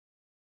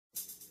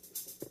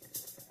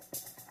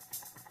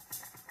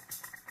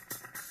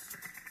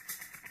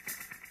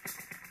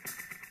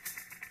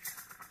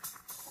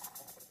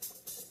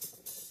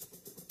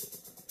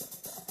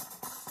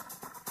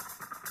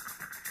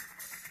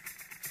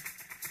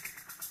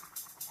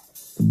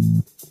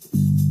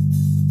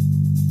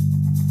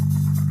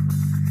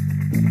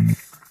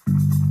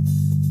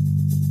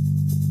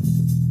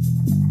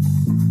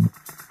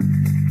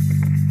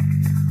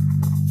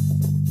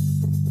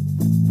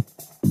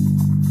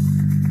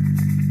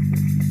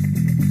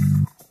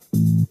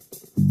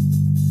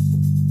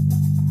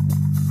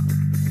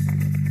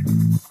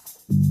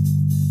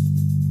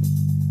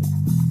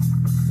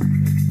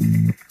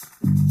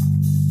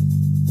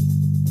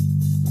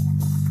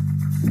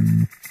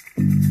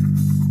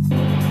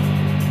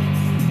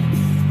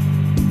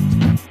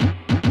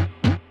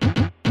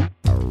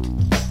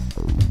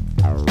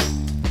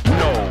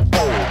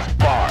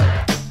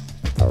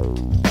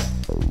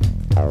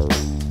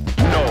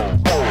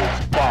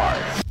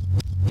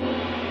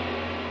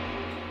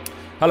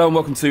Hello and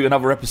welcome to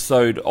another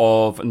episode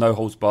of No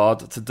Holds Barred.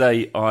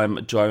 Today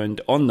I'm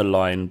joined on the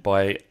line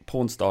by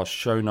Pornstar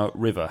Shona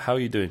River. How are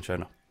you doing,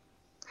 Shona?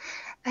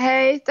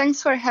 Hey,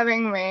 thanks for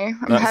having me.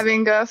 I'm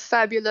having a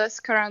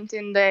fabulous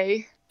quarantine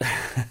day.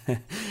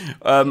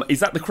 Is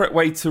that the correct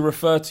way to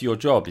refer to your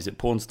job? Is it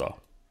Pornstar?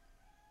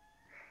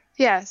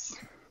 Yes.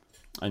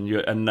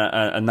 And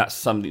that's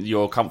something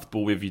you're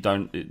comfortable with. You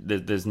don't.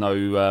 There's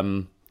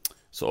no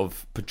sort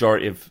of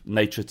pejorative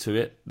nature to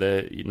it.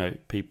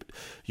 People.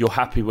 You're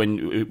happy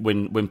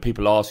when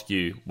people ask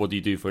you, "What do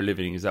you do for a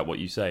living?" Is that what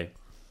you say?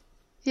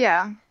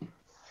 Yeah.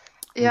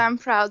 I'm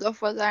proud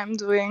of what I'm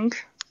doing.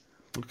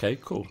 Okay,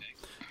 cool.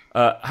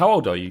 How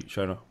old are you,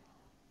 Shona?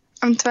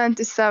 I'm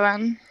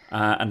 27.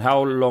 And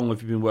how long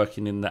have you been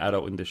working in the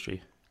adult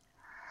industry?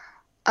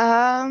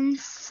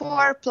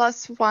 4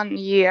 plus 1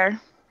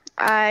 year.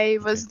 I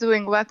was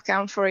doing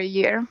webcam for a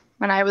year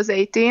when I was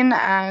 18,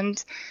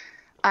 and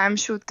I'm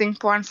shooting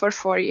porn for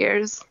 4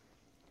 years.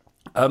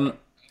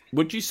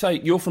 Would you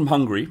say you're from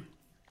Hungary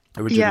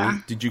originally? Yeah.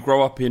 Did you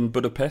grow up in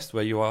Budapest,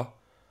 where you are?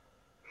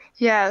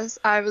 Yes,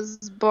 I was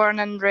born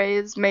and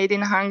raised, made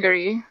in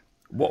Hungary.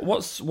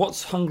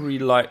 What's Hungary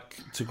like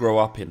to grow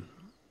up in?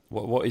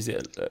 What is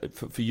it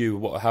for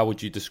you? How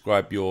would you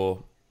describe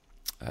your,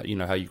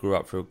 how you grew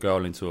up from a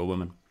girl into a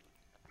woman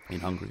in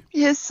Hungary?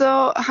 Yeah,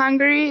 so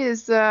Hungary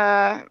is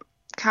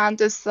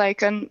counted as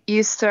like an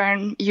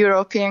Eastern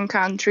European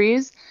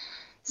countries.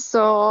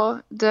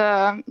 So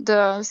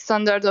the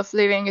standard of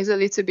living is a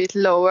little bit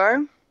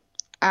lower,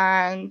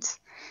 and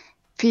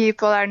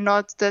people are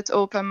not that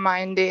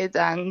open-minded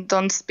and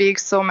don't speak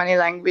so many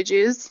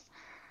languages.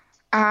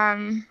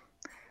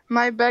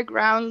 My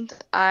background,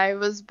 I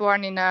was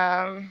born in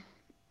a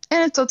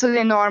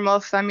totally normal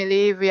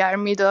family. We are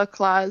middle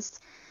class.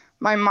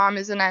 My mom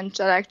is an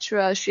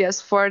intellectual. She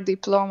has 4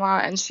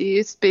 diplomas and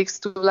she speaks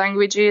 2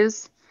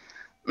 languages.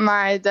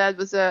 My dad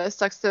was a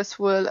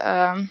successful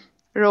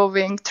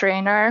rowing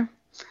trainer.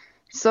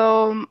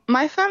 So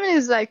my family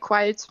is like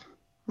quite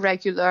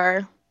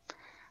regular.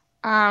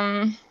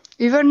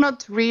 We were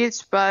not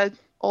rich, but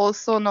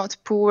also not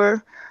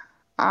poor.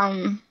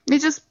 They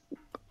just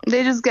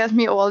get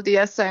me all the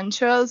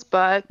essentials,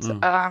 but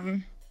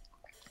we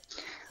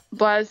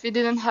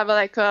didn't have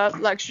like a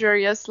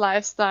luxurious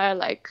lifestyle,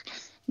 like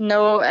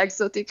no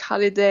exotic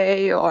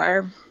holiday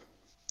or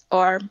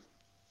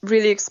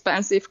really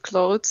expensive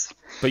clothes.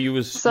 But you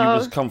was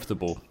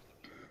comfortable.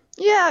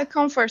 Yeah,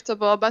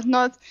 comfortable, but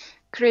not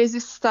crazy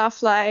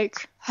stuff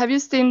like, have you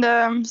seen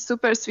the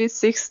Super Sweet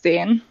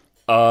 16?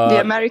 The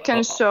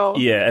American show?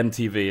 Yeah,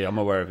 MTV, I'm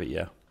aware of it,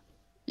 yeah.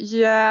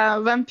 Yeah,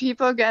 when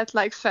people get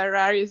like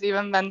Ferraris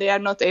even when they are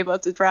not able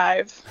to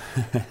drive.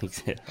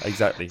 Yeah,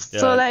 exactly. Yeah.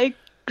 So like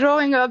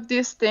growing up,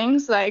 these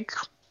things like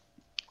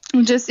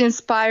just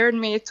inspired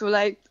me to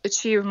like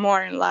achieve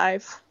more in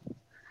life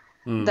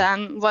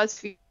than what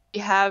we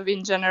have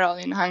in general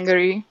in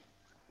Hungary.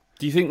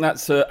 Do you think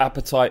that's an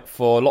appetite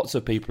for lots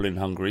of people in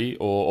Hungary,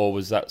 or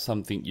was that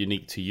something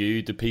unique to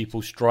you? Do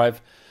people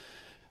strive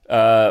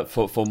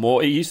for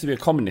more? It used to be a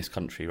communist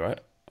country,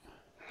 right?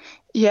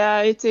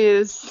 Yeah, it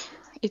is.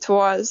 It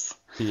was.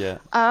 Yeah.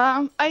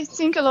 I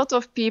think a lot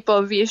of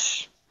people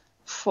wish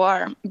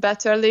for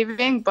better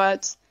living,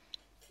 but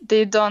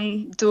they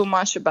don't do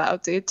much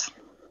about it.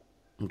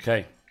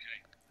 Okay.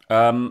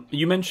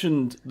 You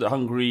mentioned that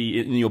Hungary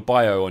in your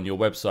bio on your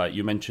website.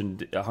 You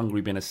mentioned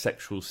Hungary being a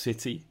sexual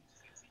city.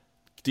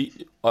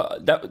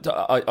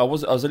 I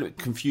was a little bit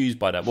confused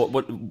by that.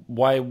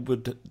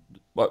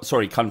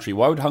 Country.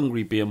 Why would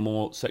Hungary be a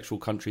more sexual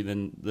country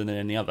than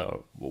any other?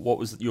 What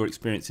was your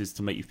experiences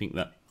to make you think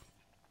that?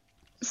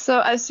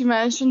 So as you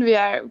mentioned, we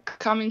are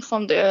coming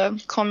from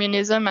the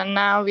communism, and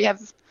now we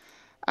have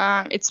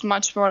it's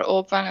much more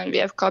open, and we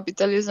have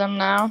capitalism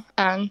now,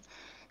 and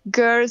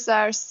girls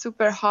are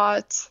super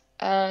hot,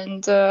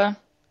 and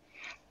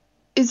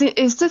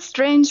it's a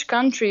strange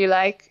country.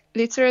 Like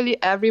literally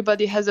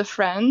everybody has a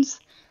friend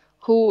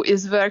who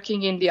is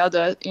working in the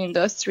other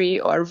industry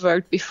or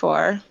worked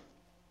before.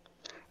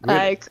 Really?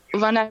 Like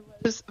when I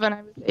was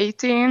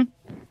 18,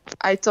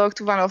 I talked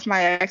to one of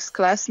my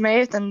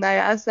ex-classmates and I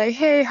asked like,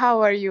 "Hey,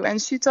 how are you?"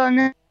 And she told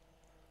me,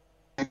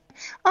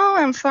 "Oh,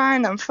 I'm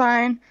fine.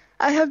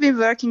 I have been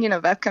working in a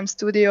webcam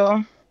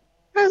studio."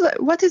 I was like,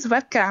 "What is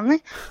webcam?"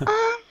 Like,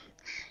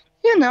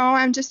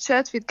 I'm just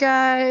chat with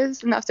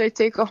guys, and after I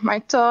take off my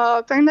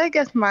top and I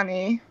get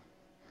money.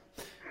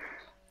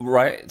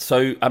 Right.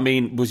 So, I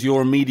mean, was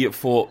your immediate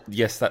thought,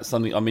 yes, that's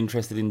something I'm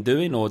interested in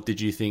doing, or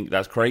did you think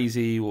that's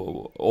crazy,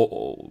 or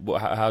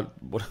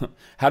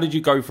how did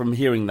you go from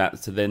hearing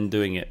that to then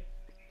doing it?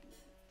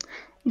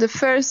 The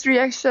first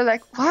reaction,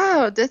 like,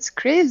 wow, that's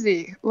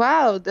crazy.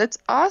 Wow, that's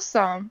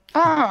awesome.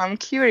 Oh, I'm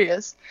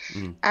curious.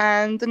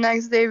 And the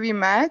next day we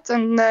met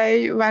and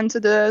I went to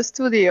the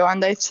studio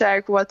and I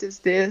checked what is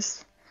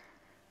this.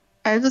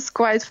 And it was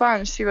quite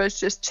fun. She was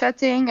just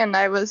chatting and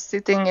I was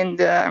sitting in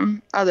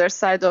the other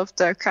side of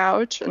the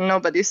couch and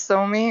nobody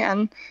saw me.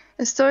 And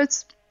so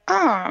it's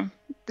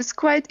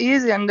quite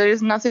easy and there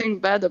is nothing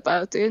bad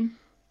about it.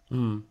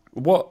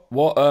 What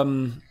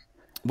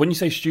When you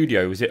say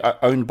studio, was it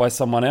owned by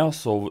someone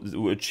else, or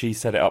would she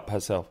set it up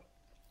herself?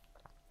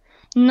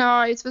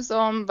 No, it was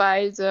owned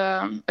by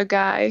a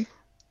guy.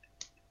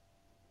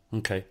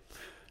 Okay.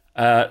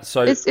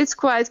 So It's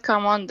quite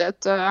common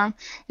that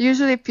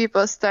usually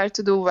people start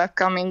to do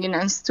webcamming in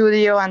a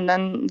studio and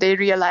then they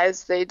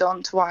realize they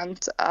don't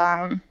want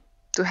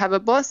to have a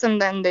boss,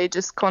 and then they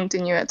just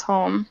continue at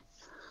home.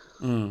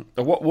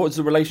 what was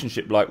the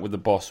relationship like with the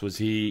boss? Was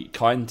he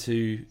kind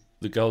to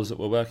the girls that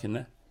were working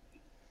there?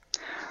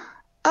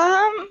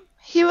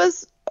 He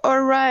was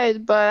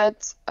alright,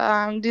 but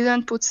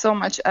didn't put so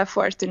much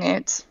effort in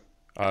it.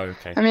 Oh,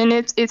 okay. I mean,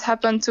 it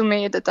happened to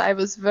me that I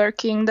was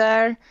working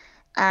there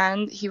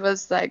and he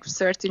was like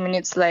 30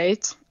 minutes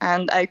late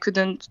and I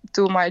couldn't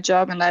do my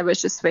job and I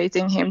was just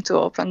waiting him to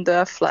open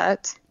the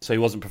flat. So he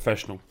wasn't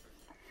professional?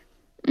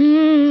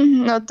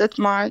 Not that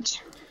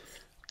much.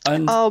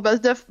 And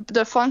But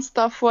the fun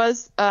stuff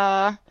was,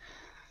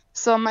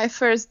 so my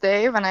first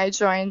day when I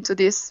joined to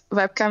this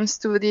webcam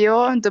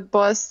studio, the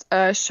boss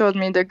showed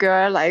me the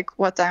girl, like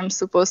what I'm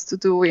supposed to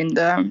do in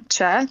the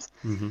chat.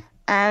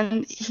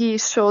 And he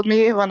showed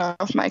me one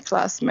of my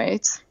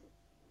classmates,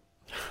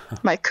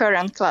 my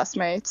current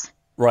classmates.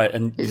 right,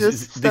 and It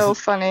was so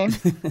funny.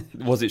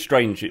 was it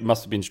strange? It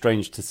must have been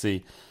strange to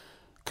see,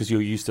 because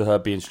you're used to her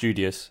being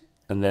studious,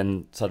 and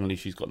then suddenly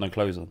she's got no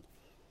clothes on.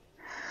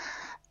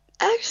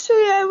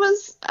 Actually,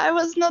 I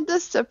was not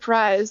that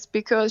surprised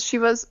because she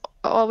was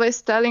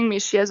always telling me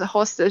she has a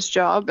hostess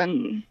job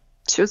and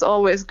she was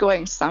always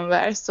going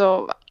somewhere.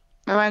 So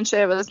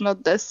eventually I was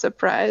not that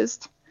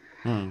surprised.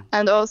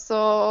 And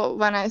also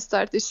when I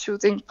started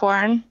shooting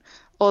porn,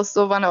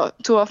 also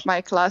two of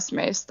my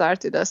classmates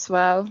started as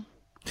well.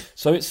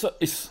 So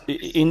it's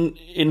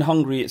in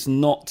Hungary. It's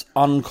not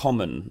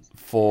uncommon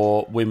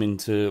for women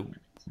to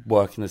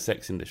work in the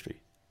sex industry.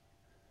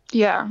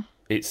 Yeah.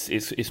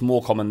 It's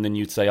more common than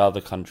you'd say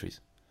other countries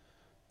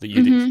that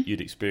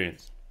you'd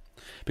experience.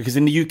 Because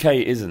in the UK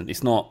it isn't.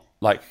 It's not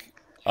like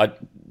I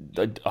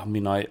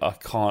mean I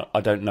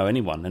don't know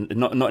anyone, and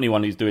not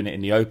anyone who's doing it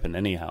in the open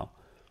anyhow.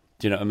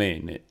 Do you know what I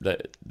mean?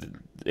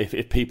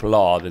 If people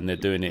are, then they're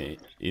doing it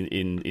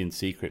in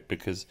secret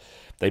because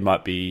they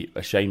might be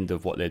ashamed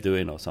of what they're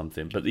doing or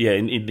something. But yeah,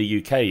 in the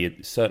UK,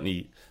 it's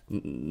certainly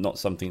not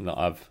something that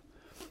I've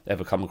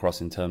ever come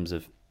across in terms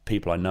of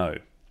people I know.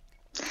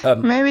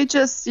 Maybe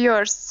just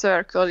your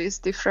circle is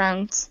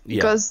different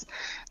because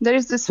there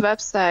is this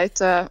website,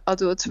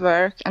 Adult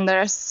Work, and there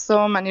are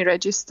so many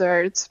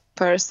registered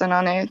person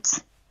on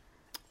it.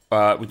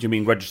 Would you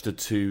mean registered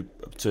to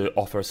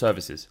offer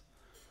services?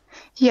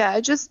 Yeah,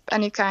 just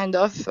any kind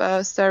of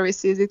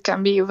services. It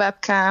can be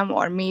webcam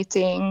or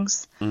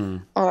meetings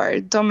or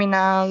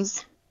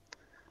dominance.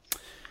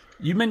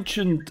 You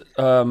mentioned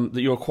that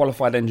you're a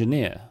qualified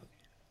engineer.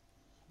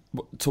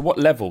 To what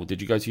level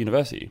did you go to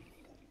university?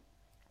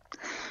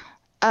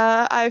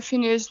 I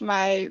finished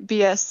my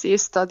BSc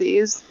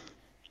studies.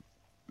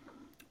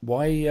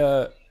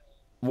 Why?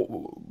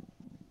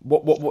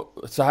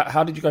 What? So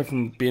how did you go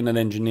from being an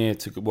engineer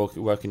to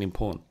working in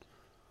porn?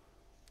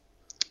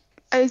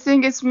 I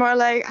think it's more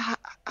like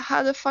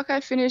how the fuck I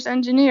finished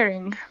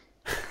engineering.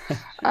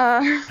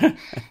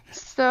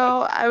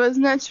 So I was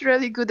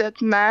naturally good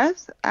at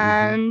math,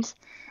 and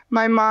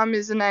my mom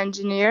is an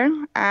engineer,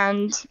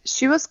 and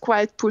she was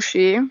quite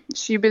pushy.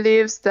 She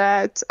believes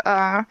that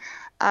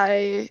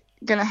I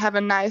gonna have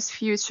a nice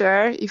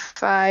future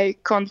if I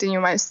continue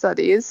my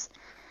studies.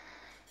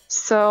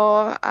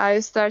 So I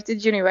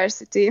started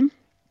university,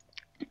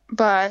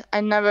 but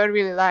I never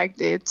really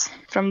liked it.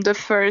 From the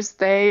first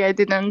day, I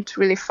didn't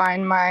really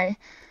find my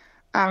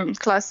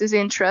classes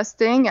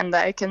interesting, and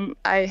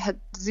I had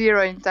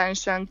zero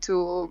intention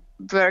to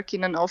work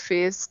in an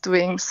office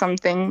doing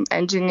something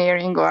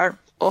engineering or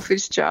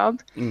office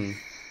job.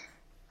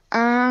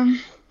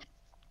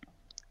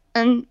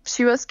 And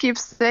she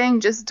keeps saying,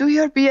 just do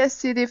your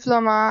BSc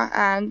diploma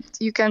and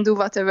you can do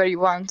whatever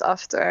you want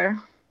after.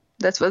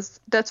 That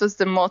was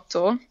the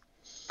motto.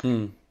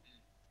 Well,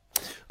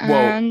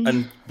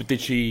 and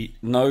did she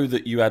know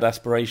that you had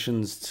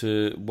aspirations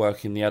to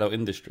work in the adult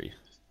industry?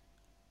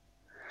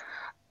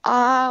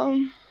 I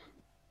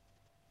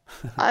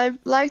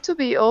like to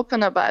be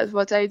open about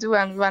what I do,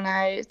 and when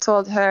I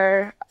told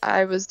her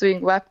I was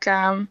doing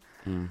webcam,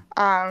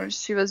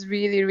 she was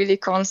really, really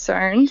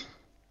concerned.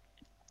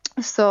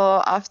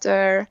 So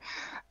after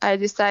I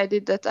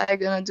decided that I'm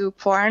gonna do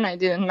porn, I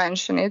didn't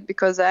mention it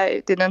because I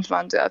didn't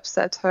want to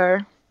upset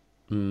her.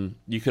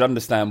 You could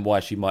understand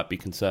why she might be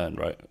concerned,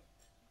 right?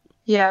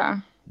 Yeah.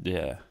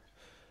 Yeah.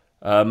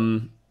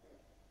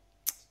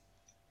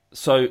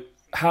 So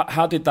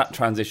how did that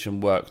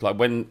transition work? Like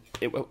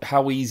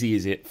how easy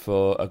is it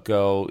for a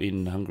girl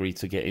in Hungary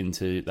to get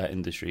into that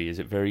industry? Is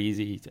it very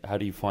easy? How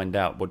do you find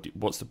out?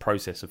 What's the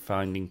process of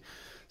finding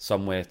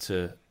somewhere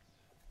to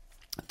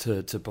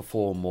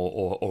perform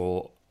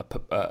or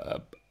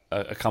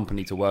a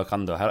company to work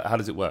under? How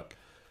does it work?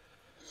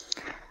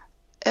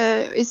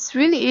 It's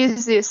really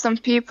easy. Some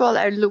people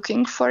are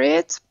looking for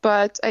it,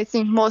 but I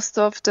think most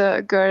of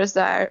the girls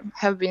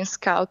have been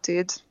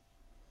scouted.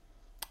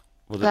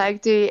 Was it?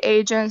 Like the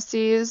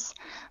agencies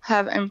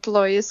have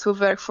employees who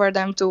work for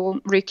them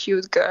to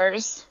recruit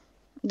girls.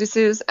 This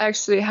is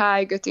actually how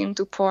I got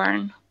into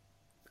porn.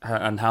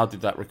 And how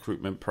did that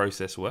recruitment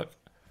process work?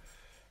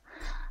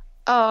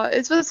 Oh,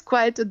 it was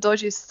quite a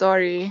dodgy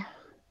story,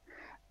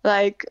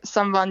 like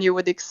someone you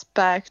would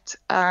expect.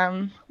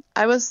 I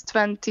was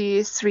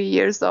 23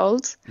 years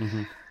old,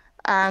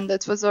 and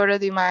it was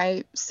already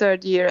my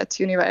third year at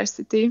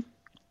university.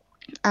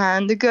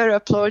 And the girl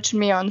approached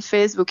me on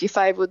Facebook if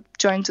I would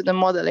join to the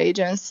model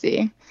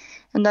agency.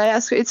 And I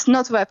asked her, it's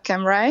not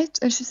webcam, right?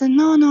 And she said,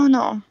 no, no,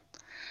 no.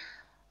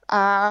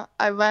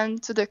 I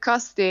went to the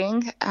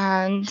casting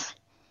and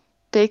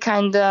they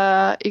kind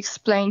of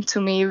explained to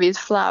me with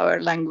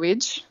flower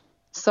language.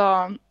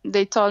 So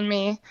they told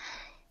me,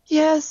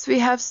 yes, we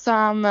have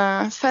some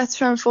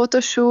fashion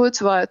photo shoot,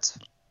 but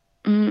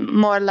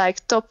more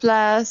like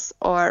topless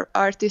or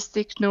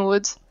artistic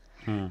nude.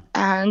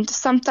 And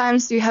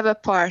sometimes you have a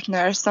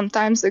partner,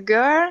 sometimes a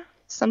girl,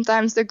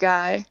 sometimes the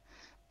guy.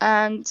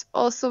 And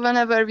also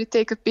whenever we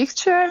take a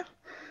picture,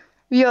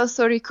 we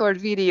also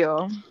record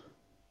video.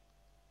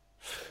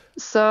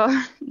 So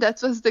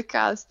that was the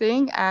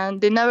casting, and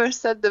they never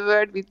said the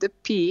word with the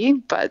P,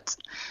 but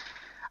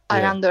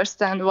I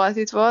understand what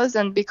it was.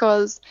 And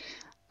because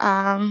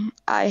I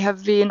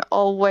have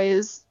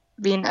always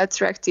been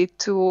attracted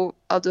to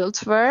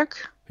adult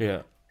work,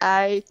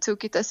 I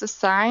took it as a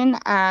sign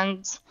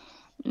and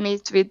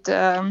meet with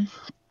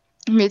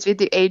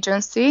the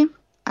agency,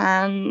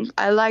 and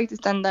I liked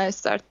it, and I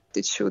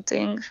started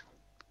shooting.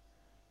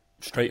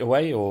 Straight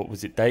away, or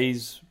was it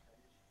days?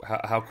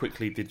 How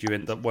quickly did you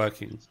end up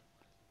working?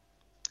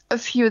 A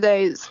few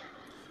days.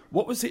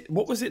 What was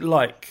it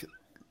like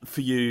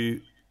for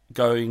you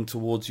going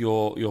towards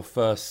your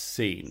first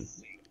scene?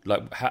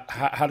 Like,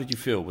 how did you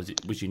feel?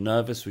 Was you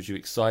nervous? Was you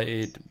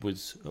excited? What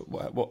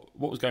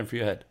was going through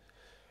your head?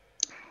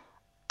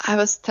 I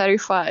was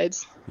terrified.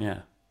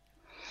 Yeah.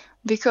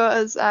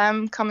 Because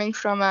I'm coming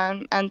from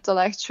an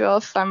intellectual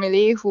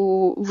family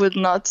who would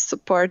not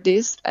support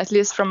this, at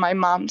least from my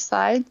mom's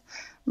side.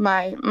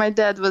 My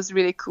dad was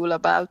really cool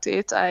about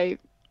it. I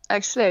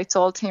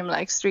told him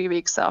like 3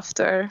 weeks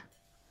after.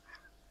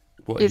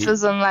 It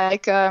was on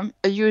like a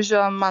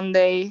usual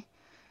Monday,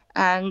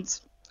 and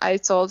I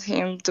told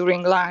him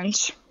during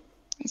lunch.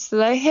 It's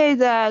like, hey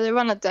Dad, I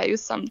want to tell you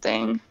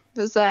something.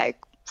 He was like,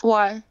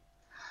 what?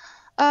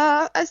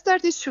 I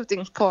started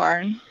shooting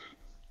porn.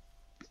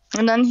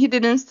 And then he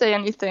didn't say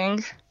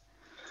anything.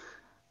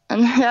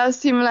 And I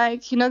asked him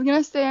like, you're not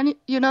gonna say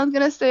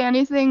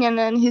anything? And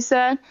then he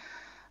said,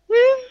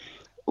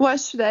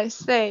 what should I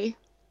say?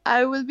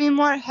 I would be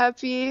more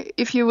happy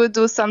if you would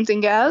do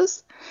something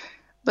else.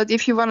 But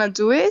if you wanna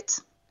do it,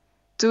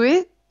 do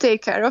it.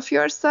 Take care of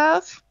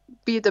yourself.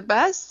 Be the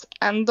best.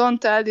 And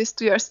don't tell this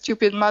to your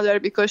stupid mother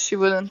because she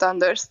wouldn't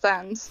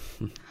understand.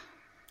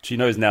 She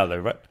knows now though,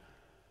 right?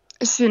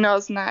 She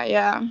knows now,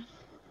 yeah.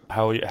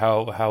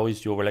 How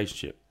is your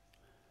relationship?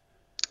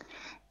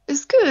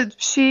 It's good.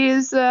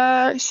 She's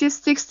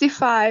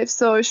 65,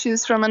 so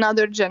she's from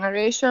another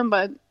generation,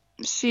 but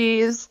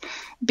she's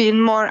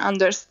been more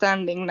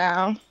understanding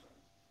now.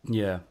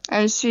 Yeah.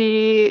 And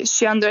she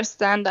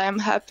understands I'm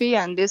happy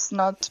and it's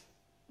not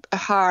a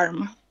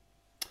harm.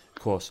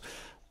 Of course.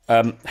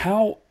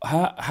 How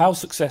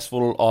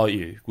successful are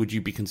you? Would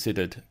you be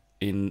considered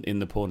in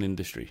the porn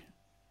industry?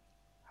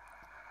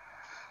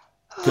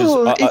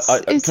 Oh,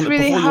 it's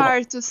really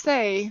hard to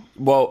say.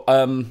 Well,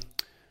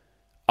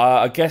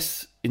 I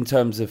guess in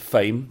terms of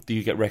fame, do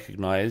you get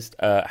recognised?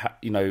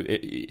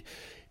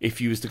 If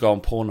you was to go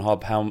on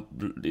Pornhub, how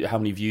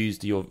many views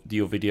do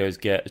your videos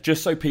get?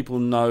 Just so people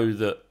know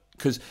that,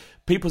 because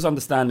people's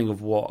understanding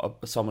of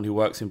what someone who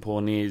works in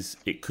porn is,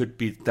 it could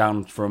be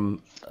down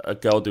from a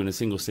girl doing a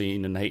single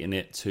scene and hating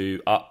it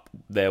to up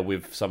there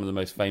with some of the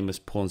most famous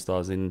porn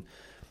stars in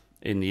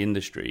the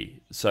industry.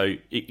 So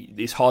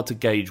it's hard to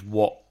gauge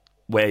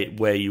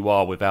where you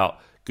are without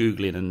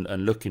Googling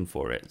and looking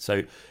for it.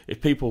 So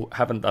if people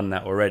haven't done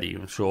that already,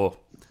 I'm sure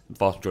the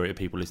vast majority of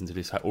people listening to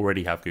this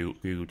already have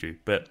Googled you.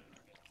 But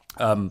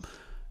how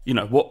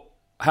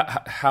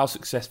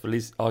successful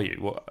are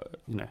you?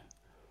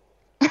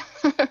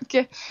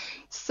 Okay,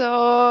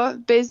 so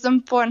based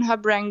on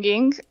Pornhub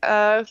ranking,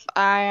 I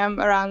am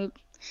around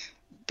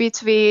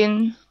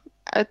between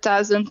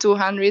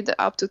 1,200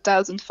 up to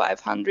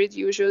 1,500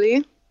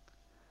 usually.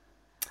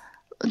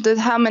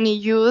 How many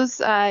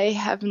views? I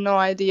have no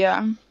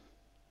idea.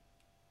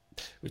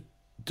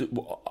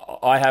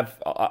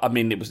 I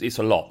mean, it's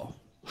a lot.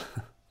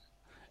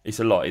 It's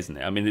a lot, isn't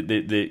it? I mean,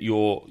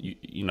 you're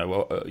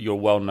a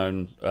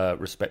well-known,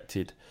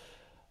 respected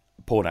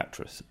porn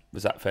actress.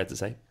 Was that fair to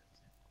say?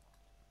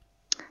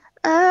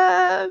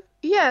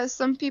 Yeah,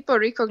 some people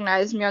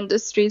recognize me on the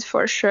street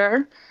for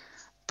sure,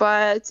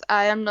 but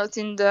I am not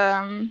in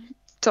the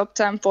top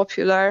 10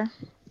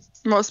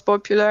 most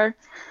popular.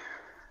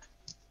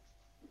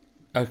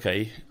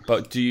 Okay,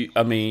 but would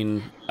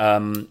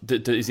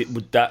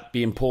that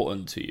be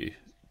important to you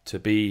to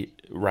be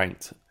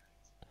ranked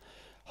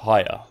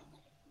higher?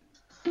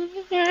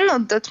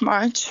 Not that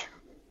much.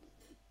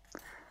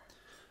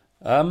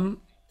 Um,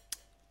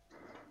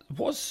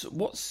 what's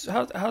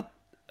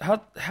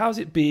how's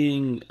it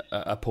being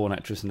a porn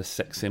actress and a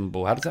sex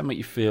symbol? How does that make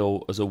you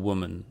feel as a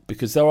woman?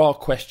 Because there are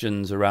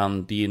questions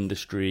around the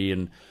industry,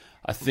 and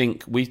I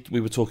think we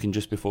were talking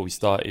just before we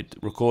started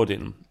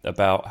recording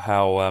about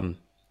how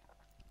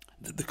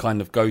the kind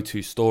of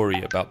go-to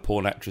story about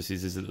porn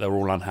actresses is that they're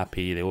all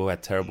unhappy, they all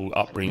had terrible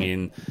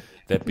upbringing,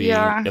 they're being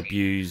Yeah.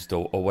 abused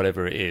or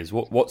whatever it is.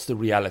 What's the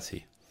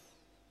reality?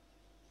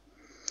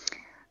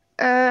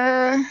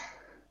 Uh,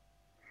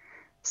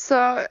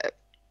 so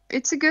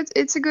it's a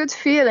good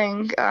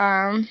feeling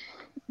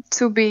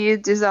to be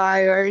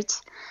desired.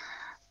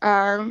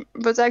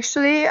 But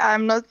actually,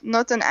 I'm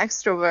not an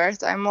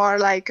extrovert. I'm more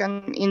like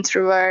an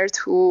introvert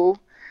who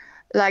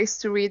likes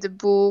to read a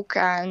book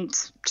and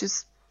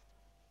just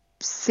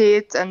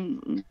sit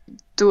and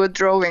do a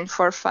drawing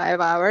for 5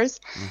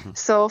 hours. Mm-hmm.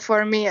 So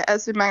for me,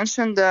 as you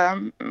mentioned,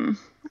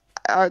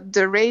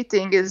 the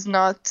rating is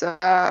not.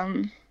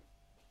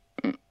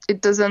 It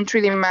doesn't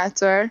really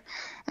matter.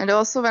 And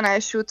also, when I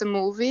shoot a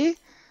movie,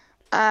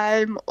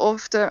 I'm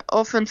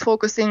often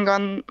focusing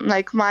on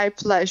like my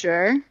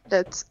pleasure.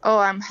 That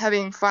I'm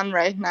having fun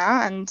right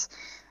now, and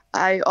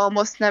I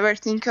almost never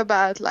think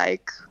about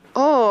like,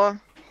 oh,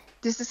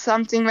 this is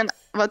something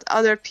what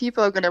other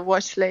people are gonna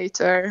watch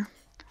later.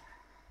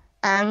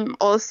 And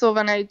also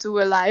when I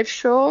do a live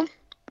show,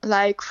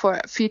 like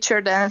for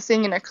feature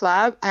dancing in a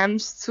club, I'm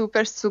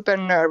super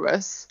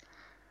nervous.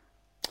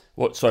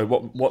 What's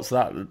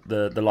that?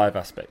 The live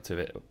aspect of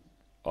it?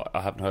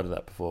 I haven't heard of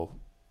that before.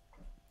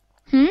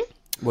 Hmm?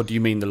 What do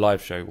you mean the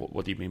live show?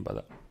 What do you mean by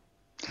that?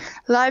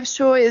 Live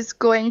show is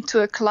going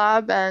to a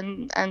club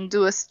and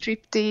do a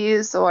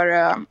striptease or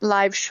a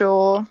live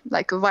show,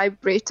 like a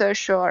vibrator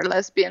show or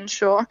lesbian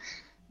show.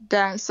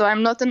 Then, so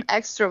I'm not an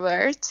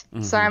extrovert,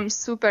 so I'm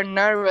super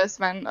nervous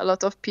when a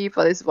lot of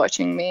people is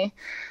watching me.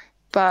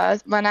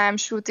 But when I'm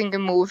shooting a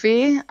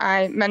movie,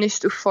 I manage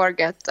to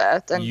forget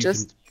that and You can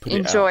just put it out.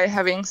 enjoy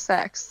having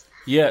sex.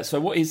 Yeah. So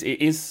what is it?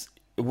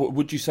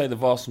 Would you say the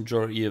vast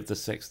majority of the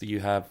sex that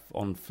you have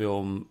on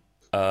film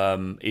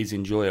is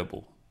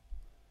enjoyable?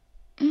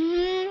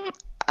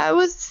 I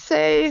would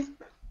say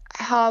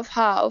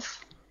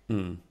half.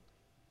 Mm.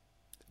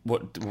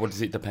 What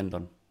does it depend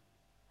on?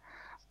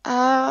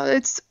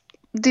 It's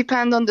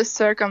depend on the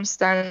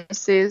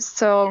circumstances.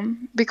 So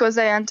because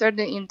when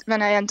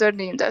I entered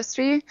the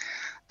industry,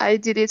 I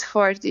did it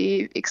for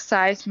the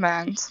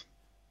excitement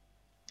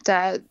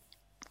that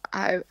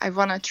I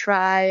want to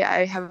try.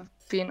 I have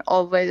been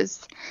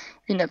always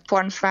been a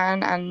porn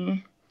fan,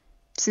 and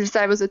since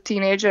I was a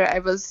teenager, I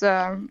was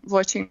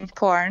watching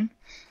porn.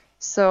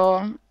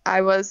 So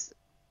I was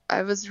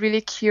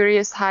really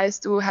curious how is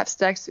to have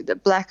sex with a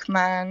black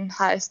man,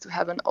 how is to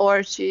have an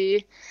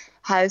orgy,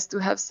 how is to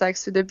have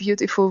sex with a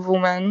beautiful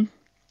woman.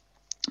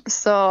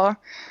 So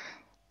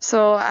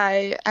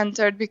I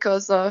entered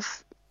because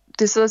of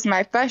this was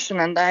my passion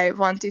and I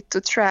wanted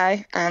to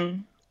try.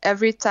 And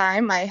every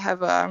time I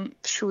have a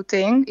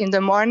shooting in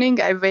the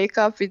morning, I wake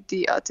up with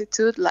the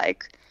attitude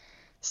like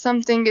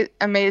something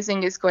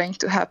amazing is going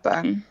to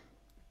happen.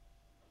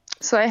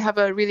 So I have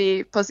a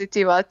really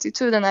positive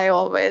attitude and I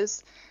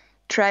always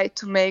try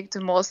to make the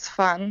most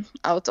fun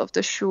out of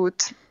the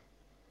shoot.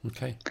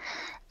 Okay.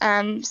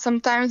 And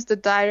sometimes the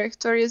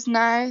director is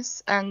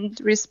nice and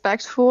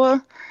respectful,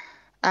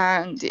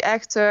 and the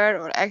actor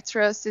or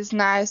actress is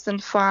nice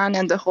and fun,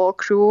 and the whole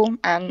crew.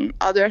 And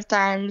other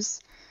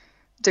times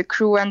the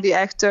crew and the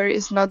actor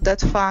is not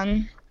that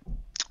fun.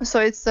 So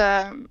it's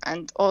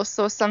and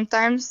also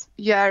sometimes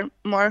you are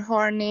more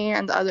horny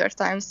and other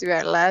times you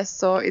are less.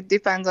 So it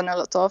depends on a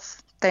lot of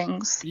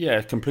things.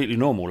 Yeah, completely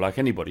normal, like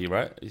anybody,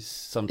 right?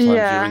 Sometimes you're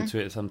Yeah, into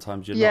it,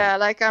 sometimes you're not. yeah.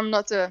 Like I'm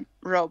not a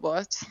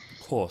robot.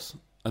 Of course.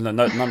 And then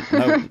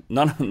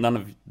none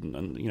of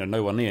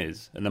no one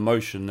is. An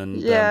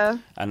emotion Yeah,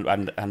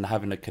 and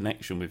having a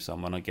connection with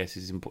someone, I guess,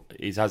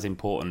 is as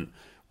important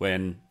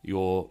when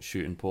you're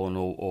shooting porn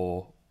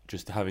or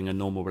just having a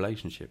normal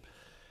relationship.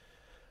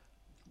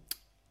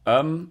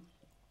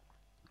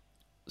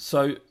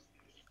 So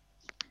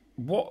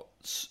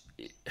what's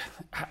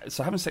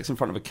so having sex in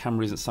front of a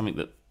camera isn't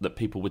something that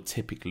people would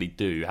typically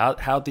do. How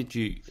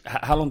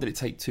long did it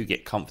take to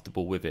get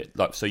comfortable with it?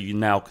 Like, so you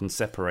now can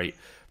separate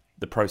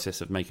the process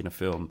of making a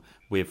film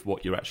with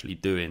what you're actually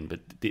doing.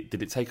 But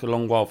did it take a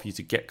long while for you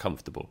to get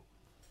comfortable?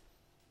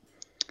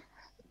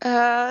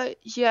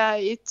 yeah.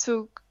 It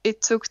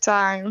took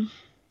time.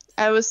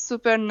 I was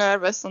super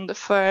nervous on the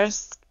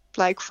first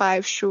like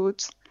 5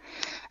 shoots.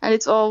 And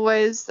it's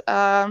always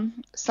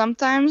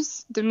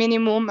sometimes the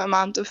minimum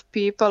amount of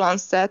people on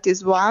set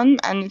is 1,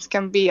 and it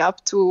can be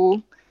up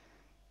to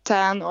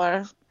 10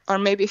 or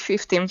maybe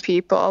 15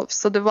 people.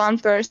 So the 1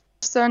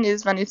 person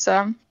is when it's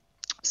a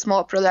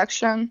small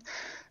production.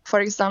 For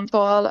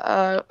example,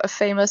 a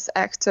famous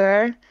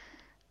actor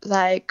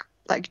like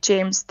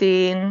James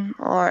Dean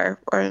or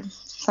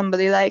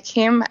somebody like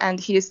him, and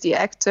he's the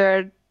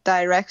actor,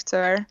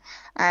 director,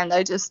 and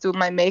I just do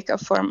my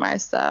makeup for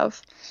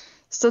myself.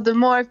 So the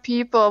more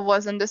people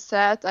was on the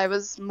set, I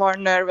was more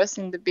nervous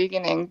in the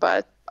beginning,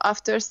 but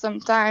after some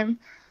time,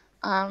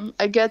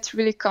 I get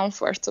really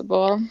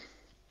comfortable.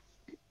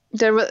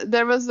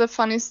 There was a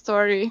funny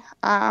story.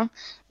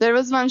 There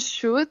was one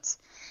shoot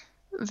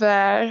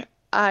where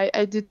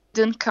I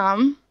didn't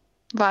come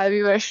while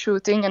we were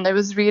shooting, and I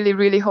was really,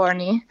 really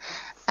horny.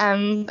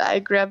 And I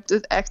grabbed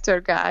the actor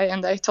guy,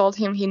 and I told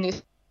him he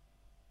needs.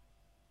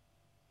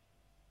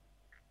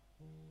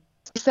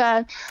 He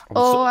said,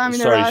 I'm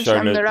in a sorry, rush, Shona.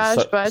 I'm in a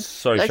rush, but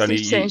Sorry, let's Shona,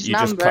 exchange you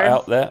number. just cut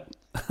out there.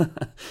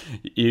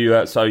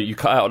 So you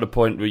cut out at the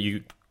point where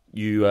you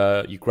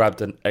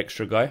grabbed an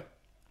extra guy.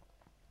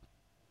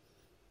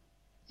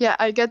 Yeah,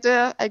 I grabbed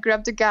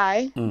the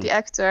guy, the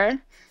actor,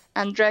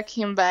 and dragged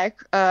him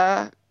back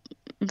where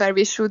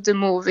we shoot the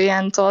movie,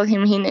 and told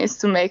him he needs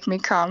to make me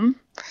come.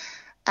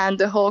 And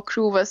the whole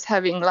crew was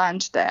having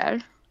lunch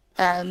there,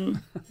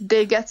 and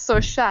they get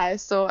so shy,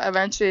 so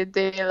eventually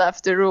they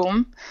left the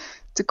room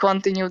to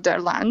continue their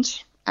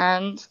lunch,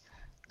 and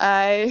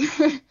I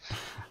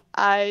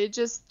I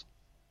just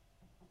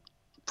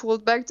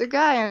pulled back the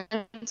guy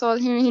and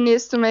told him he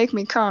needs to make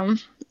me come.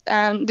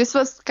 And this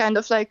was kind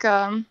of like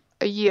a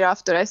year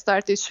after I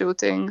started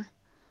shooting.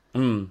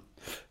 Did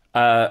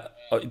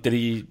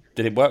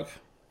it work?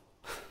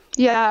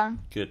 Yeah.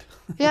 Good.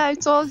 Yeah, I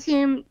told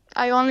him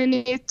I only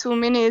need 2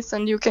 minutes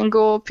and you can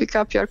go pick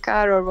up your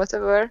car or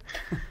whatever.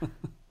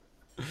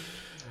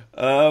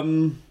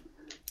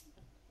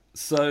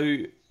 So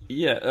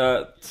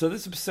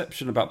there's a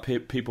perception about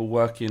people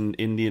working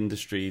in the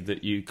industry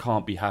that you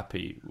can't be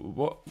happy.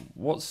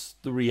 What's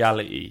the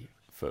reality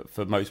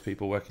for most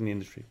people working in the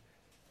industry?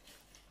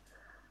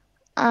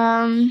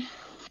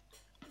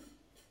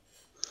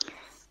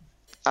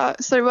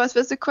 Sorry, what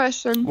was the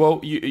question? Well,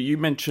 you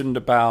mentioned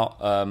about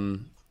the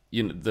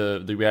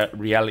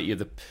reality of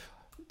the.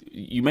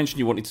 You mentioned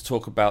you wanted to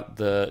talk about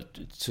to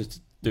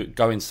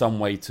go in some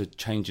way to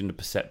changing the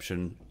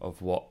perception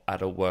of what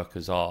adult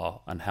workers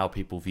are and how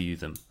people view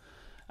them.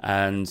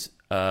 And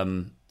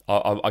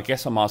I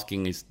guess I'm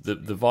asking is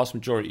the vast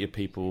majority of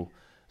people,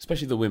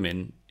 especially the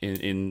women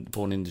in the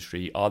porn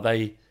industry, are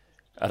they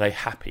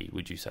happy,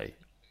 would you say?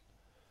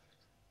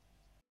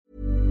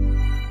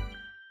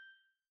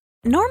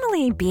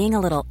 Normally, being a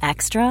little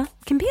extra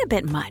can be a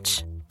bit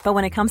much. But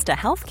when it comes to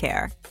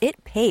healthcare,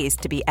 it pays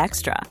to be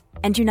extra.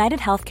 And United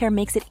Healthcare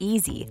makes it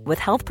easy with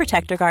Health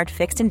Protector Guard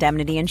fixed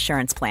indemnity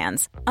insurance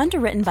plans.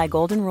 Underwritten by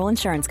Golden Rule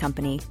Insurance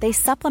Company, they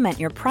supplement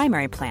your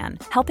primary plan,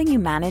 helping you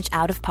manage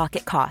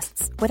out-of-pocket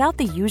costs without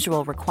the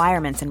usual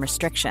requirements and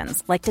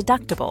restrictions like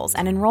deductibles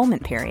and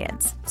enrollment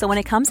periods. So when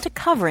it comes to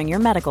covering your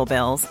medical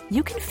bills,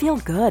 you can feel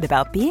good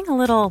about being a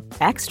little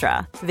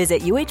extra.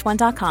 Visit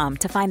uh1.com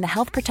to find the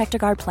Health Protector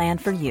Guard plan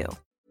for you.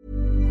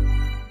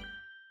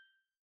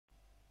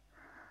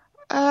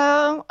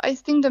 I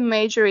think the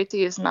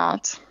majority is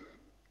not.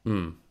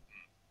 In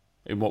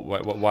what way?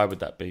 Why would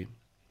that be?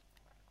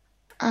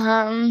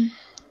 You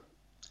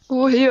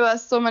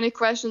asked so many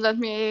questions. Let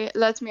me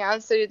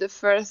answer you the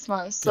first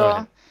one.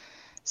 So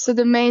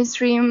the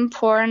mainstream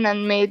porn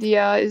and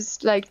media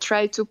is like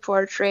try to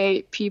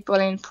portray people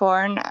in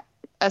porn,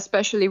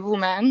 especially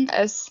women,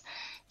 as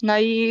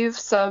naive,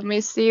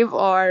 submissive,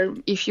 or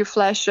if you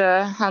flash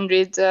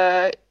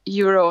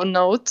 €100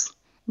 note,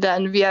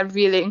 then we are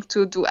willing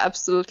to do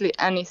absolutely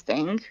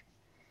anything.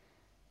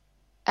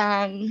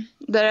 And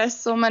there are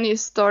so many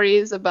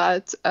stories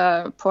about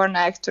porn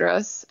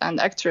actors and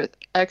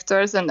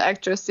actors and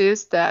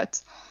actresses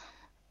that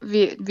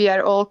we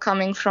are all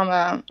coming from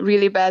a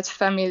really bad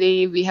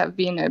family. We have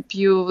been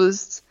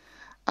abused.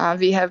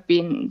 We have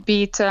been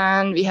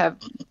beaten. We have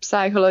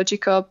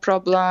psychological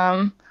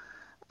problem,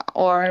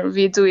 or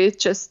we do it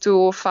just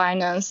to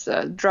finance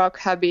drug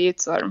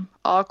habits or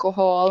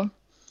alcohol.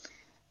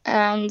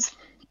 And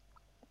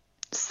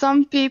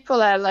some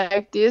people are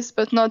like this,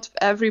 but not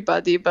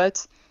everybody.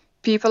 But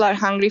people are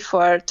hungry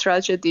for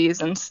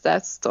tragedies and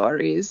sad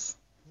stories.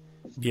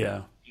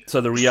 Yeah.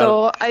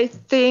 So I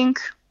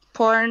think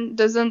porn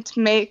doesn't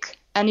make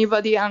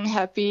anybody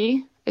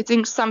unhappy. I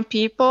think some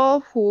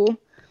people who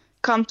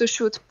come to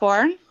shoot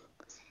porn,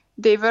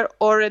 they were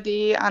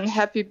already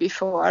unhappy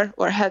before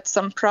or had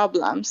some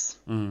problems.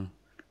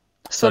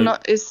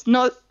 It's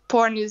not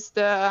porn is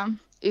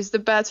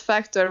the bad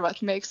factor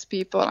what makes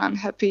people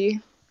unhappy.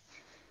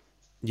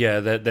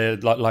 Yeah, they're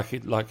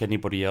like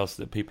anybody else,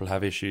 that people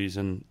have issues,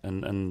 and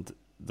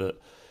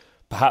that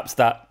perhaps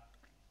that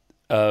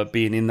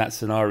being in that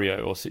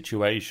scenario or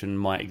situation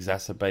might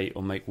exacerbate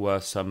or make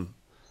worse some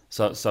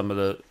of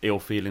the ill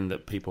feeling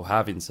that people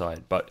have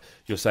inside. But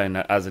you're saying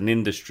that as an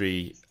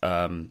industry,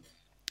 would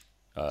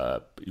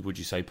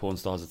you say porn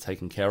stars are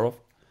taken care of?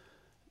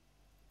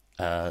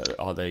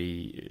 Are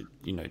they,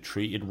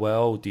 treated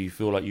well? Do you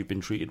feel like you've been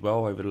treated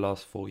well over the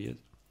last 4 years?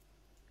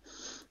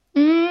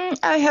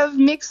 I have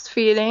mixed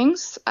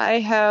feelings. I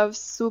have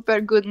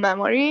super good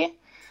memory,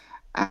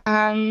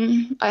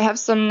 and I have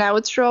some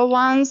neutral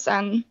ones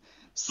and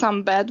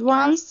some bad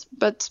ones,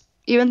 but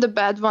even the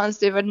bad ones,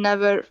 they were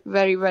never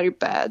very, very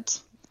bad.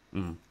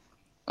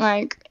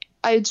 Like,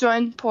 I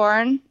joined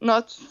porn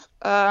not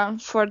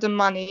for the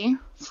money.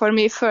 For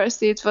me,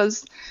 first, it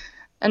was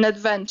an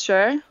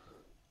adventure.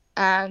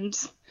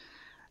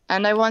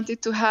 and I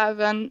wanted to have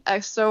an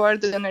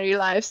extraordinary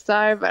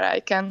lifestyle where I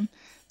can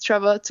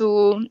travel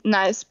to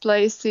nice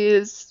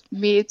places,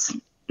 meet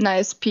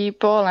nice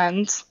people,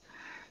 and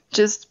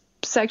just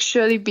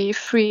sexually be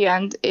free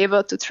and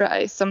able to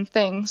try some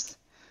things.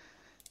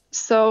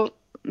 So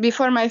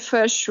before my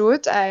first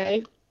shoot,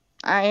 I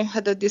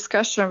had a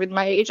discussion with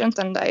my agent,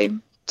 and I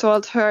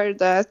told her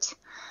that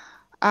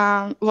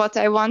what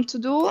I want to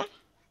do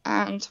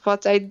and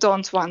what I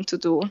don't want to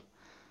do.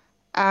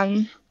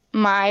 And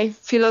my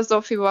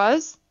philosophy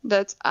was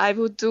that I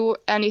would do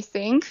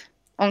anything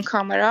on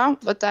camera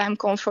what I am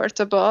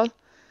comfortable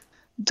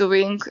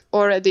doing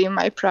already in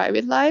my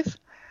private life,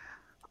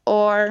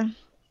 or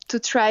to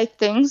try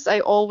things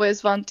I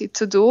always wanted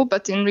to do,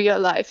 but in real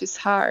life is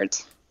hard.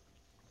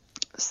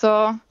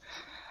 So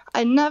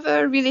I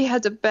never really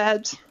had a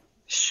bad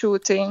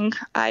shooting.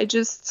 I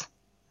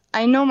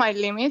know my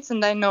limits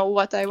and I know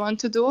what I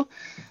want to do.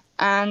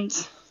 And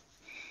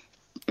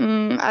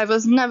I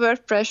was never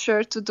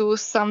pressured to do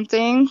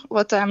something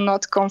what I'm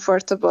not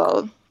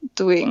comfortable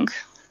doing.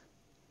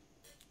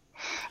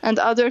 And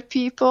other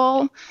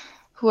people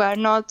who are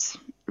not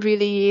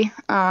really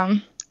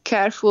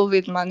careful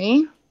with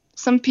money,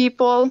 some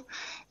people,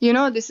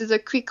 this is a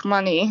quick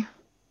money.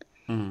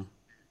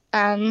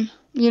 And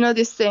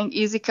this saying,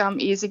 easy come,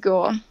 easy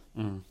go.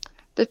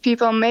 That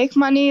people make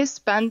money,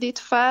 spend it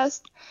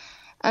fast,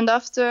 and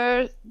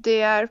after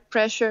they are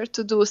pressured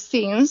to do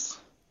things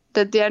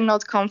that they are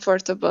not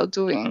comfortable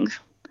doing.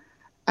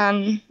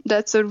 And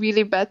that's a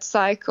really bad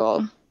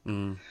cycle.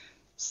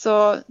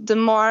 So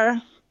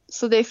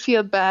so they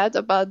feel bad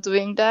about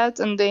doing that,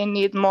 and they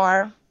need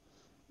more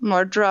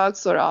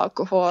drugs or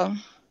alcohol.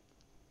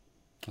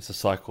 It's a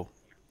cycle.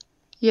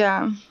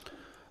 Yeah.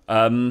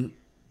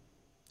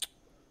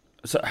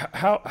 So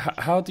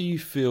how do you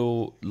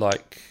feel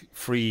like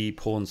free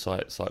porn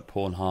sites like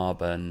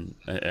Pornhub and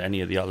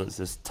any of the others?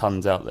 There's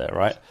tons out there,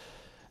 right?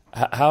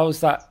 How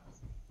is that?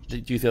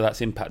 Do you feel that's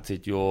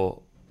impacted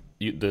your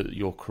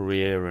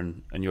career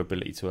and your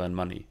ability to earn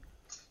money?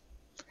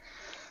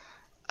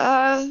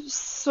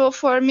 So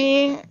for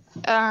me,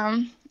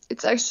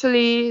 it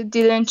actually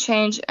didn't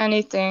change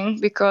anything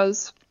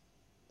because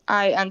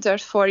I entered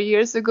 4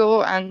 years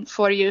ago, and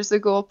 4 years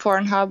ago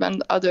Pornhub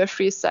and other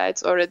free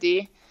sites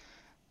already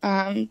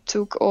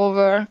took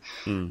over.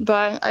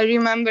 But I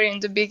remember in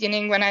the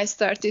beginning when I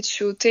started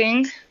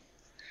shooting,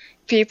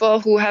 people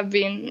who have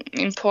been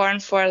in porn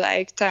for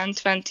like 10,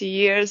 20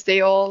 years,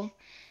 they all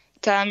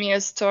tell me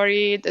a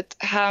story that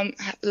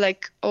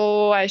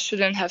I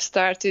shouldn't have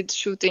started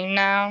shooting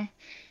now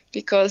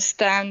because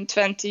 10,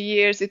 20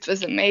 years it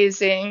was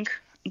amazing.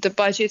 The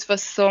budget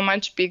was so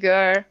much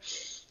bigger.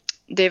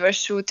 They were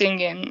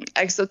shooting in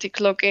exotic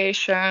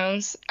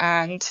locations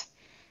and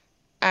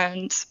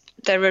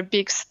there were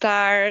big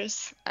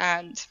stars,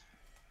 and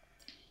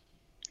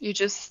you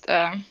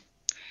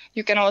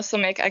can also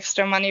make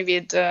extra money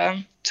with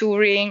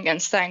touring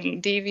and signing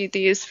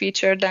DVDs,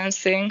 feature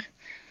dancing.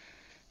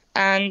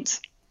 And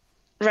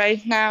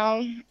right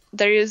now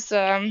there is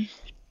a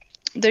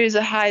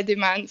high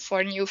demand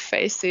for new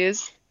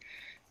faces.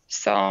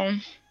 So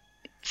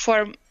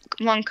for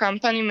one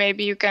company,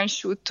 maybe you can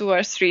shoot 2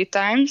 or 3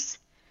 times,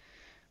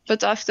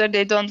 but after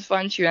they don't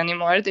want you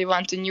anymore. They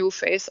want a new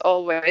face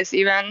always,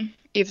 even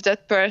if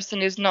that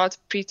person is not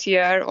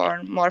prettier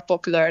or more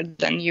popular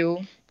than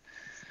you.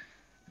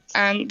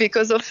 And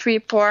because of free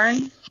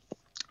porn,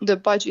 the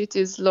budget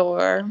is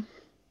lower.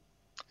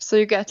 So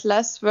you get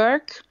less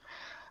work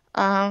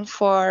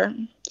for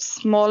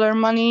smaller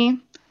money.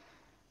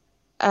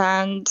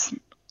 And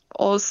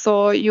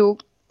also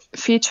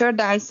feature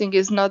dancing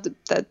is not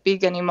that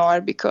big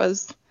anymore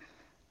because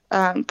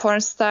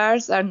porn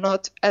stars are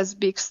not as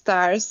big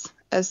stars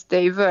as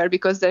they were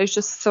because there's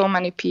just so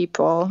many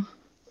people.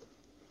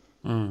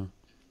 I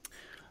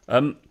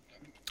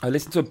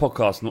listened to a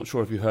podcast, not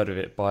sure if you heard of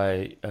it,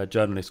 by a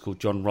journalist called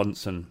John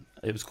Ronson.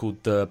 It was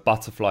called The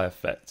Butterfly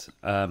Effect.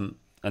 And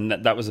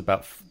that was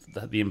about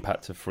the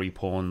impact of free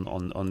porn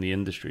on the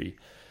industry.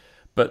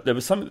 But there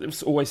was something that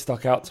was always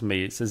stuck out to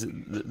me. It says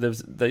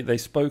they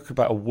spoke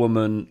about a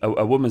woman.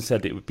 A woman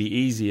said it would be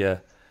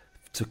easier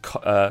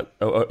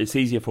it's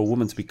easier for a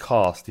woman to be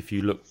cast if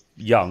you look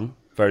young,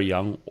 very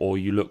young, or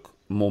you look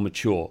more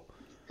mature.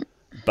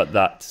 But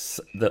that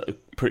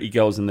pretty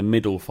girls in the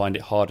middle find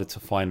it harder to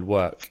find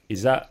work.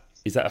 Is that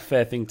a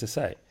fair thing to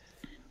say?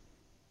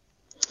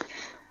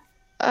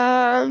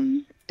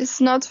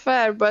 It's not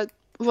fair, but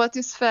what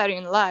is fair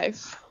in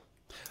life?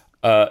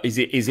 Is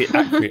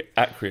it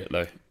accurate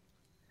though?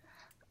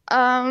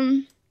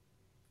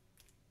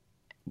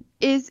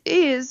 It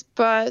is,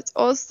 but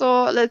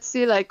also let's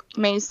see, like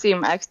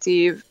mainstream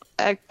acting.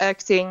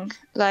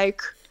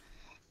 Like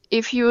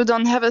if you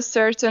don't have a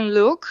certain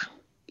look,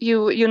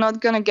 you're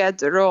not gonna get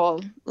the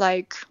role.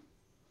 Like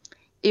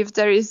if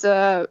there is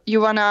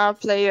you wanna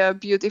play a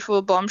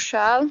beautiful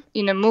bombshell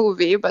in a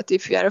movie, but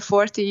if you are a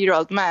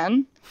 40-year-old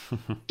man,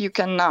 you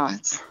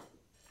cannot.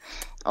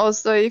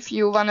 Also, if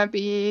you wanna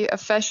be a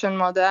fashion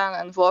model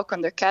and walk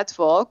on the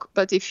catwalk,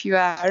 but if you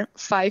are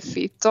 5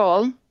 feet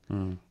tall,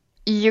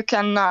 you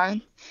cannot.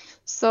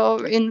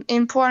 So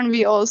in porn,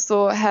 we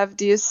also have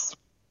these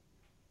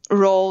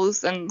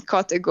roles and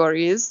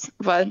categories.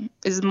 One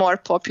is more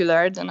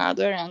popular than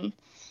other, and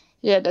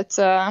yeah, that's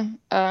a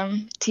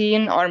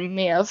teen or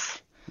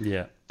MILF.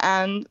 Yeah.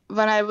 And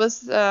when I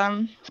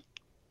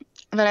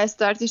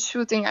started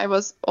shooting, I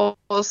was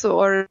also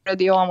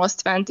already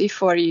almost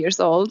 24 years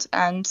old,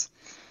 and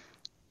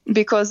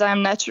because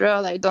I'm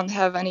natural, I don't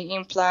have any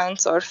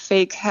implants or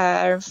fake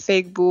hair,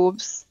 fake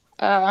boobs.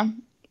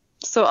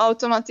 So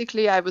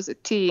automatically I was a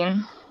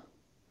teen.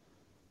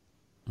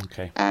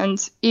 Okay. And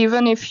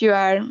even if you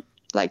are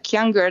like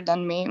younger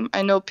than me,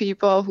 I know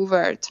people who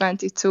were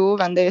 22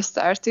 when they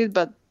started,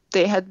 but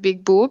they had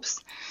big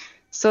boobs.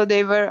 So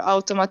they were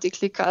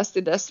automatically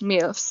casted as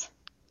MILFs.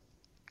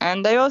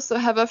 And I also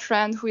have a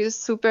friend who is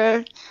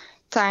super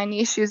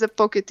tiny. She's a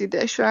pocket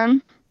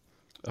edition.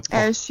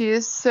 And she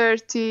is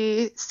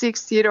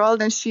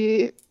 36-year-old and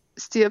she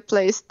still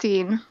plays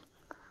teen.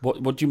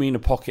 What do you mean a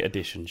pocket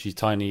edition? She's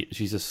tiny.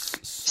 She's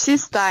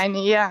She's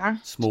tiny, yeah.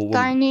 Small woman.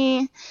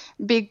 Tiny,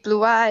 big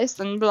blue eyes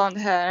and blonde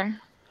hair.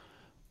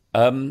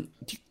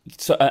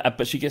 So,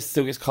 but she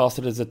still gets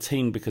casted as a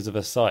teen because of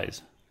her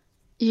size.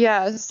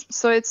 Yes,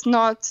 so it's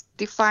not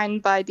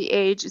defined by the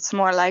age. It's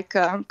more like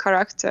a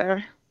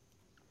character.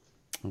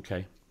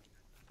 Okay.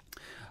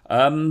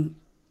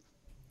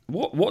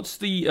 What's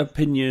the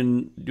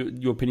opinion?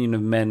 Your opinion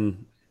of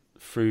men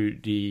through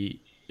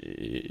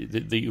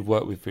that you've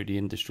worked with through the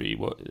industry?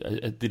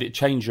 Did it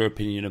change your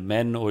opinion of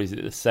men, or is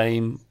it the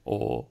same,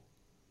 or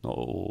not?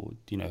 Or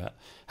you know,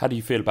 how do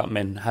you feel about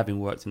men having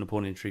worked in the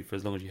porn industry for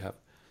as long as you have?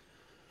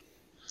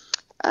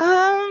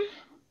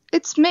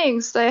 It's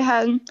mixed. I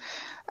had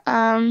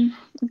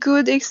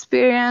good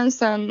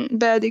experience and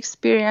bad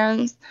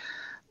experience.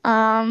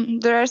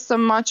 There are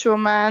some macho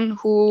men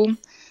who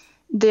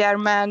they are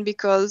men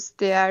because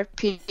they are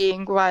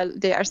peeing while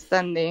they are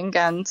standing,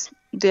 and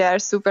they are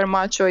super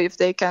macho if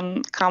they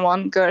can come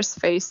on girls'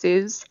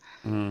 faces.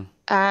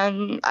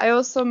 And I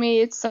also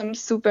meet some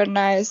super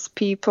nice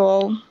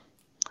people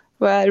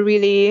who are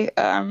really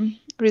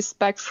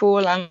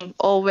respectful and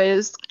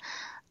always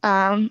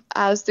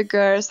ask the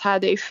girls how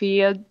they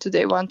feel. Do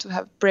they want to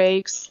have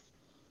breaks?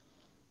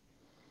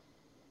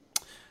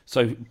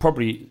 So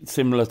probably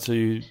similar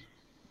to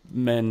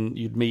men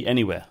you'd meet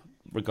anywhere,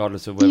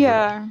 regardless of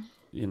whether,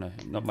 you know,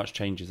 not much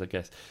changes, I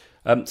guess.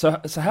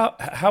 So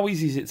how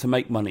easy is it to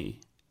make money?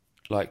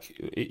 Like,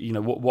 you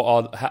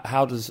know,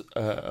 how does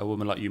a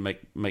woman like you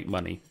make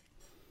money?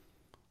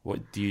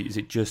 Is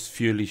it just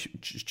purely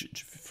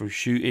for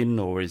shooting,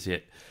 or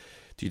do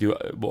you do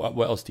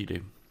what else do you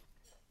do?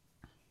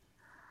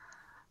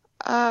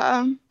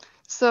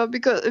 So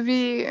because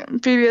we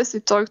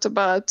previously talked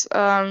about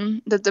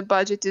that the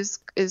budget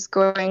is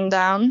going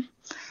down,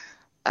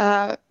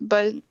 but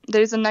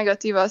there is a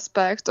negative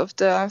aspect of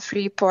the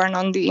free porn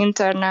on the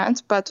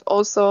internet, but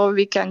also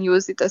we can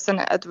use it as an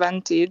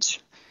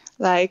advantage,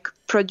 like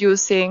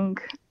producing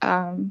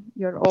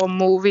your own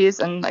movies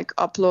and like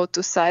upload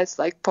to sites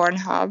like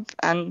Pornhub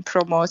and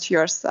promote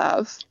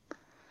yourself.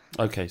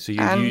 Okay, so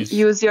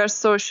use your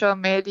social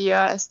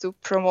media as to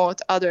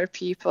promote other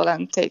people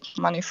and take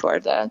money for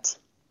that.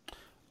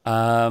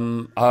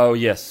 Oh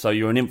yes, so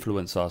you're an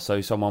influencer.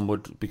 So someone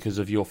would, because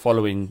of your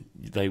following,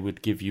 they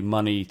would give you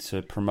money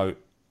to promote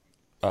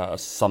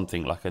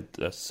something like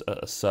a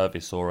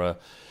service or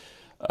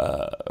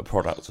a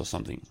product or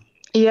something.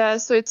 Yeah,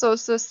 so it's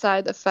also a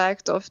side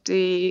effect of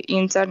the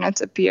internet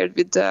appeared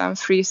with the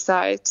free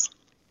sites.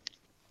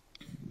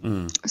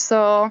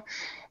 So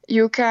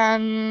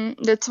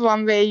that's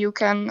one way you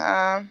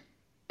can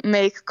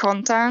make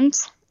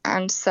content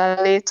and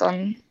sell it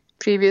on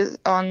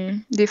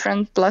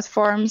different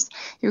platforms.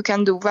 You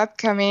can do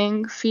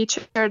webcamming,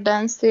 feature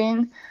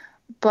dancing,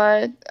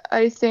 but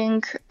I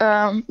think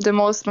the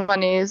most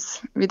money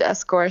is with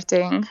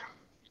escorting.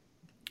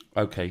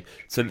 Okay,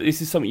 so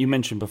this is something you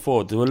mentioned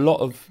before. Do a lot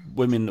of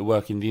women that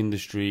work in the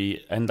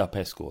industry end up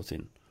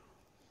escorting?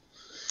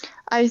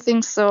 I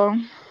think so.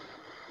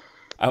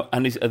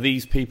 And are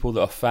these people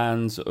that are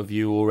fans of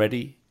you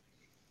already,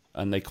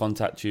 and they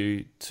contact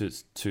you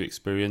to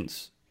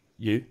experience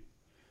you?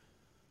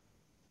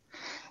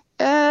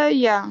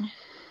 Yeah.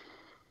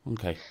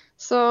 Okay.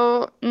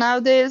 So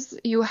nowadays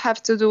you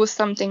have to do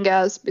something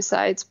else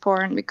besides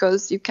porn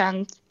because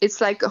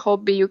it's like a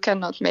hobby. You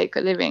cannot make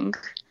a living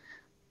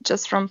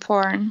just from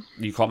porn.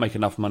 You can't make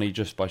enough money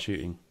just by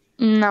shooting?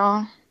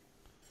 No.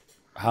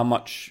 How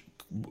much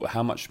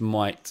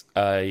might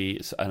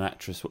an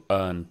actress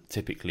earn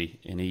typically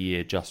in a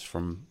year just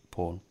from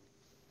porn?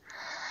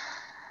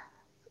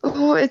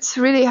 Oh, it's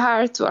really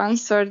hard to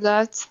answer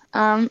that.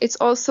 It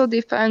also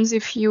depends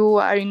if you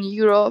are in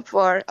Europe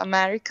or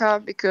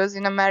America, because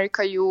in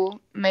America you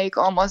make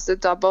almost the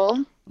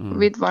double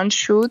with one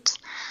shoot.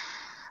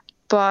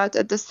 But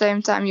at the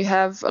same time, you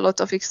have a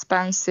lot of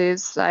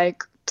expenses,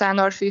 like 10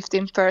 or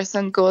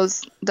 15%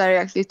 goes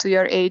directly to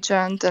your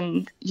agent,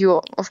 and you,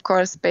 of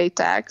course, pay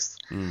tax.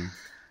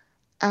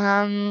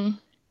 And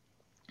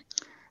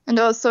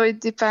also it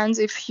depends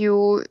if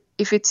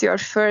if it's your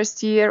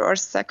first year or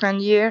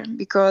second year,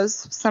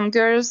 because some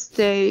girls,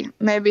 they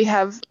maybe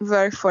have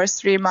worked for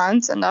 3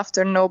 months and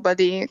after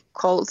nobody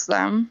calls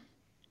them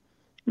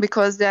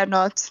because they're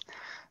not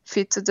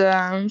fit to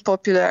the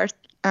popular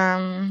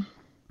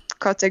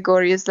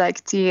categories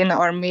like teen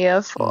or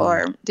MILF,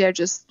 or they're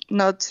just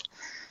not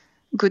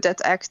good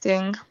at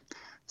acting.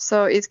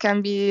 So it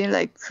can be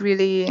like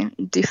really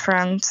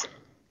different.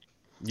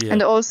 Yeah.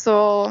 And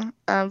also,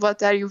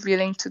 what are you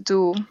willing to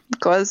do?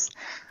 Because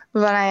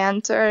when I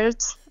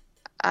entered,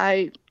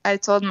 I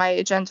told my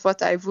agent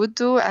what I would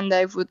do and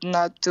I would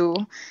not do.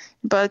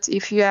 But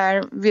if you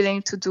are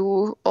willing to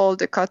do all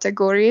the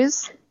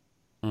categories,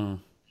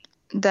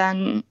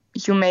 then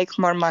you make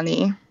more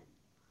money.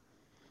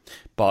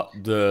 But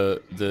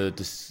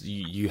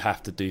you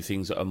have to do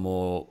things that are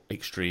more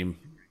extreme,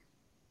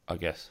 I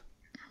guess.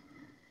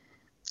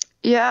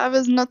 Yeah, I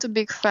was not a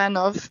big fan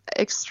of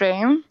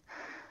extreme.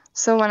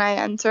 So when I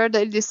entered,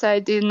 I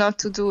decided not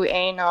to do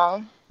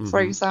anal,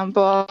 for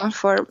example,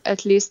 for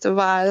at least a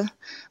while.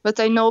 But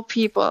I know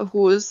people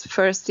whose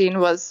first scene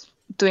was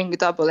doing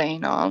double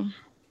anal.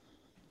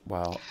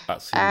 Wow,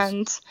 that seems...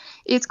 And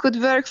it could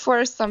work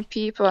for some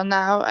people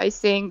now. I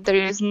think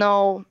there is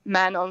no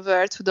man on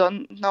earth who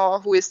don't know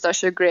who is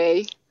Tasha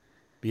Gray.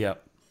 Yeah.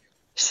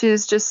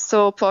 She's just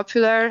so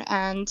popular,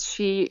 and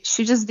she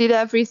just did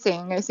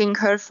everything. I think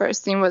her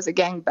first scene was a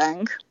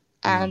gangbang,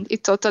 and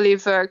it totally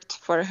worked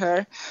for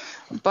her.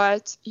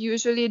 But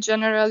usually,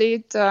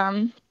 generally,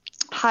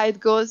 how it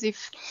goes,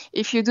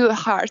 if you do a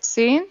hard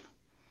scene,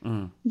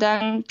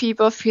 then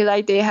people feel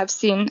like they have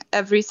seen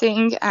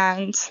everything,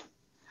 and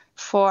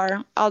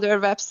for other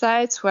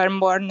websites who are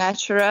more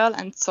natural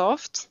and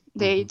soft,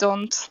 they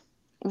don't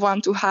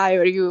want to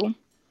hire you.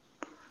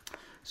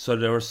 So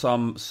there are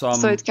some...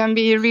 So it can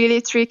be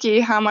really tricky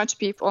how much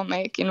people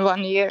make in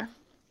 1 year.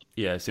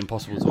 Yeah, it's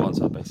impossible to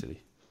answer,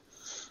 basically.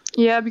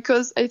 Yeah,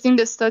 because I think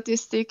the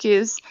statistic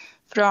is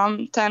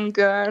from 10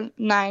 girl,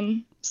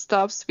 9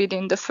 stops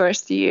within the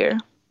first year.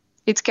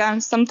 It can...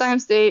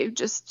 Sometimes they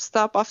just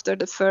stop after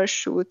the first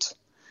shoot.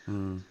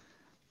 So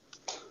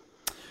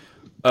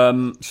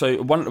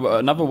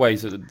another way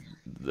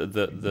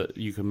that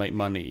you can make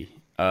money,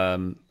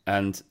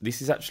 and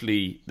this is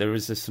actually, there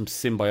is some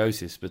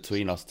symbiosis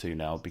between us two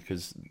now,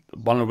 because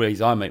one of the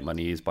ways I make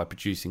money is by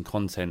producing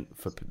content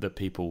that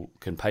people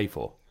can pay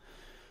for,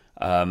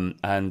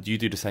 and you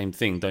do the same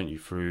thing, don't you,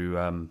 through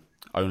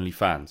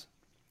OnlyFans?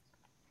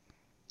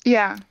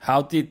 Yeah.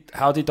 How did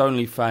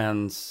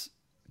OnlyFans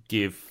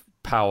give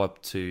power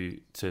to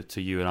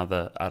you and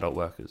other adult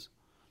workers?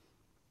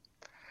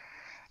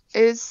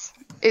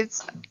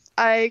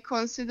 I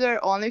consider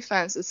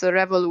OnlyFans as a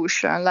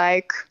revolution.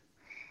 Like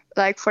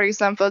for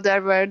example,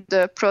 there were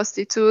the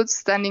prostitutes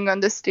standing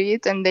on the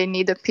street and they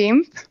need a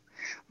pimp.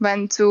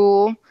 When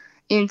the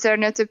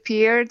internet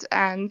appeared,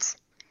 and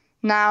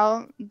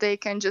now they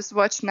can just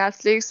watch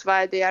Netflix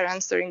while they are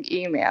answering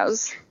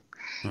emails.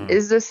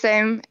 It's the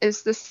same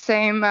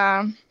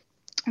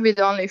with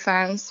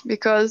OnlyFans,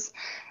 because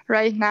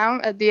right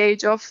now at the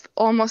age of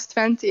almost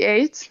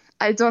 28,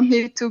 I don't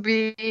need to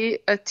be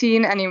a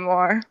teen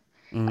anymore.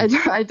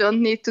 I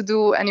don't need to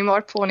do any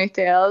more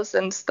ponytails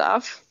and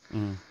stuff.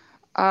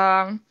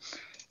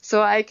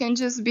 So I can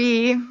just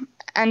be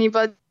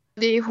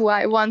anybody who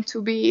I want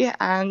to be,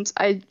 and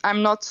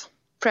I'm not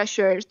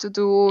pressured to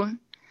do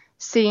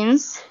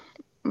scenes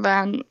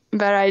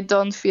where I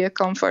don't feel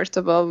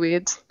comfortable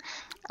with.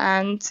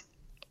 And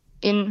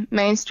in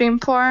mainstream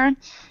porn,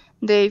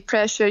 they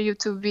pressure you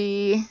to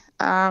be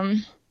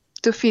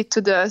to fit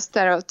to the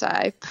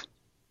stereotype.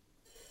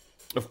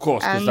 Of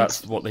course, because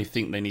that's what they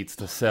think they need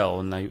to sell,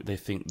 and they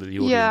think that the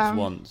audience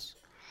wants.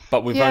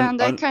 But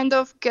I kind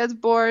of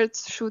get bored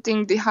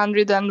shooting the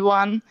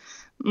 101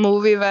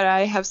 movie where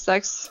I have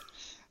sex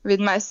with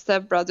my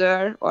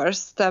stepbrother or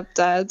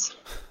stepdad.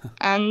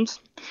 And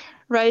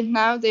right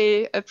now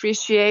they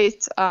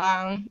appreciate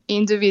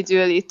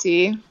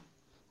individuality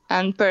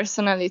and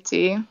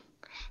personality.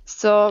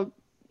 So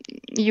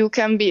you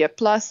can be a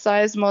plus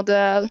size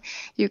model,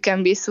 you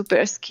can be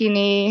super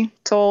skinny,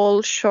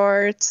 tall,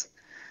 short,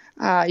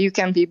 you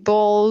can be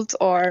bald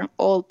or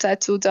all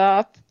tattooed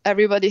up.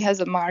 Everybody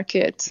has a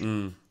market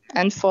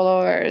and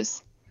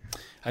followers.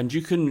 And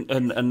you can,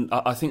 and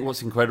I think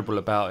what's incredible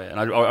about it, and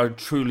I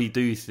truly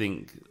do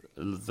think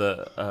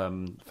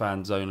that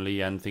fans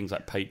only and things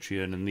like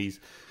Patreon and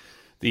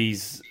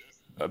these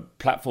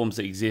platforms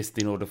that exist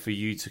in order for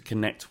you to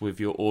connect with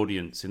your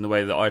audience in the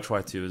way that I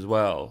try to as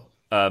well.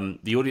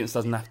 The audience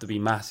doesn't have to be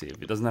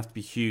massive. It doesn't have to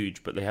be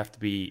huge, but they have to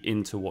be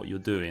into what you're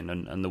doing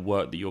and the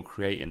work that you're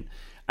creating.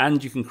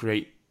 And you can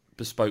create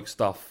bespoke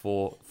stuff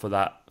for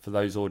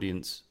those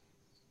audience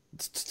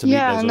to meet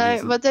those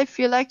audiences. But I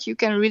feel like you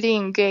can really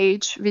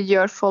engage with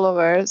your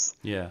followers.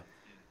 Yeah.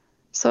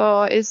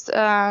 So it's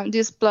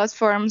these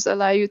platforms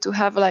allow you to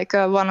have like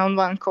a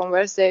one-on-one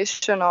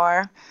conversation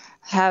or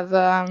have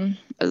a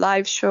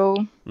live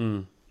show.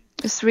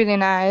 It's really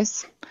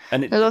nice.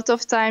 And a lot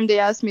of time they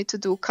ask me to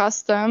do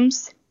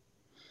customs.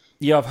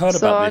 Yeah, I've heard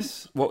about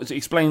this.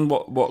 Explain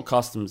what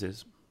customs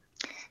is.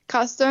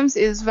 customs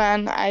is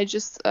when I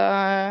just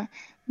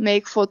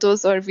make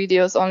photos or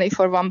videos only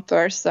for one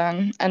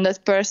person, and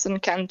that person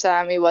can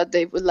tell me what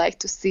they would like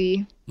to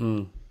see.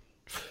 I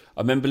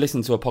remember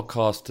listening to a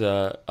podcast,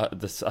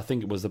 I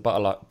think it was the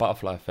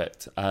Butterfly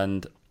Effect,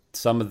 and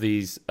some of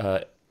these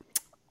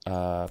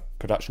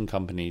production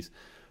companies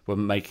were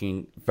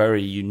making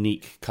very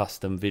unique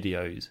custom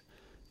videos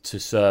to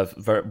serve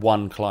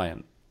one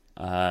client.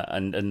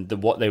 And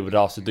what they would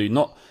ask to do,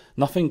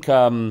 nothing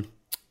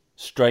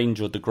strange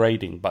or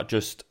degrading, but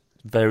just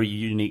very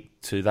unique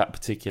to that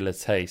particular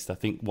taste. I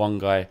think one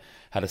guy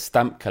had a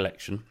stamp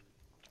collection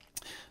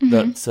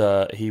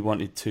that he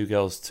wanted two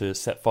girls to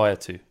set fire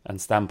to and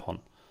stamp on,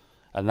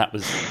 and that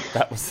was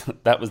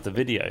the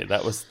video.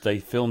 They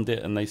filmed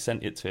it and they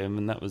sent it to him,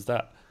 and that was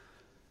that.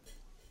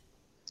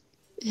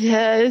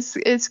 Yeah,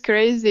 it's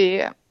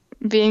crazy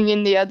being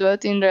in the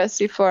adult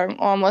industry for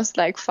almost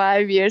like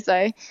 5 years.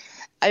 I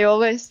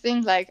always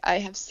think like I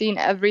have seen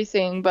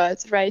everything,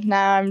 but right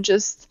now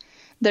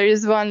there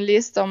is one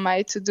list on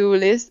my to-do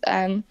list,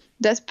 and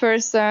that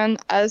person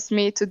asked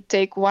me to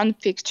take one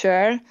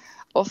picture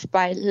of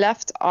my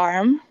left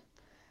arm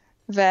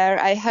where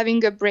I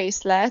having a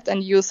bracelet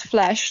and use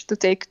flash to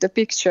take the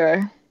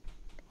picture.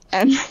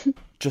 And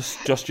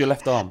just your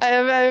left arm.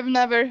 I've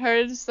never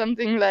heard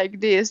something like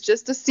this.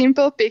 Just a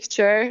simple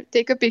picture,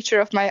 take a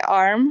picture of my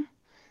arm,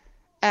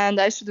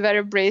 and I should wear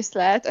a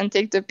bracelet and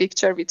take the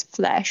picture with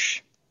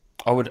flash.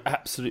 I would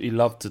absolutely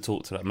love to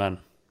talk to that man.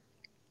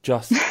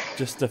 Just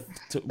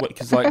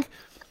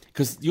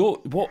because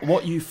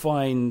what you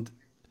find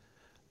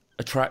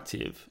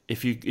attractive,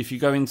 if you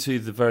go into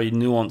the very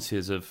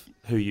nuances of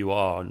who you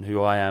are and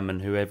who I am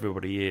and who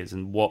everybody is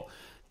and what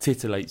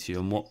titillates you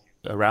and what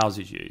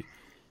arouses you,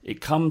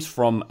 it comes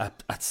from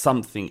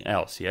something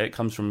else. Yeah, it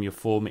comes from your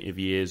formative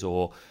years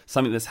or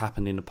something that's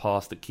happened in the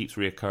past that keeps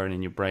reoccurring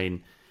in your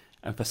brain,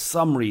 and for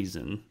some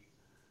reason,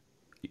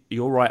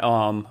 your right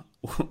arm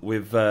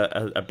with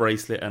a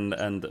bracelet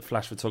and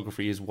flash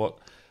photography is what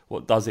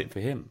does it for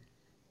him,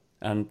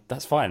 and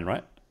that's fine,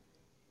 right?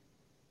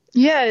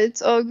 Yeah,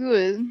 it's all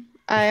good.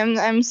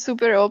 I'm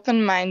super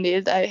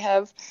open-minded. I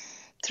have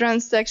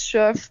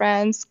transsexual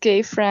friends,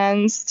 gay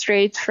friends,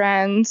 straight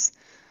friends.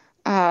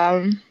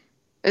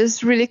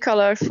 It's really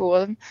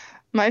colorful.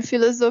 My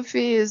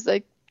philosophy is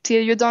like,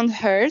 till you don't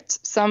hurt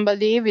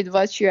somebody with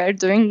what you are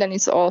doing, then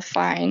it's all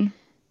fine.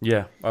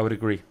 Yeah, I would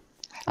agree.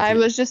 I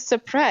was just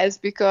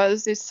surprised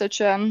because it's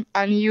such an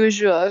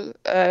unusual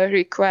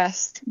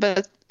request,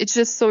 but it's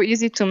just so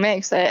easy to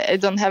make, so I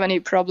don't have any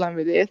problem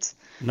with it.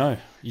 No,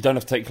 you don't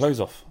have to take clothes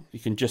off. You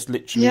can just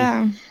literally...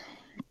 Yeah.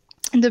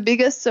 And the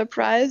biggest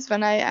surprise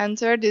when I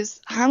entered is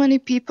how many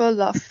people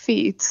love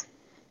feet.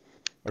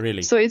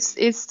 Really? So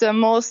it's the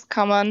most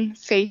common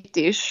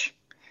fetish.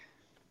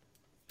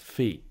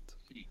 Feet?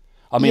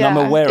 I mean, I'm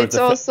aware of it's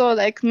also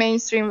like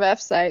mainstream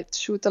websites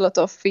shoot a lot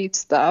of feet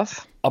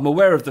stuff. I'm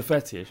aware of the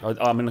fetish.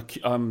 I mean,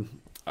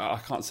 I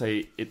can't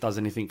say it does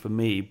anything for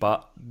me,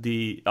 but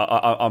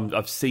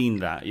I've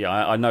seen that. Yeah,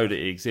 I know that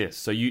it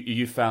exists. So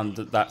you found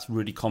that that's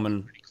really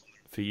common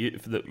for you,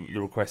 for the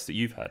requests that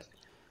you've had.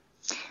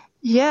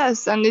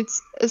 Yes, and it's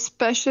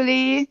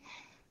especially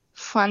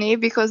funny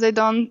because I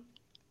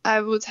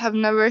would have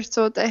never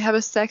thought I have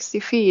a sexy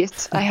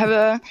feet.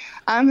 I'm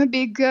a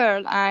big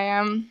girl. I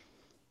am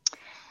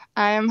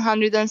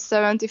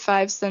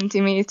 175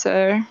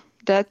 centimeter.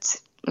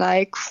 That's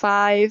like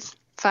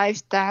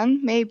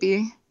 5'10"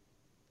 maybe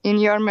in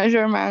your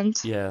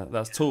measurement. Yeah,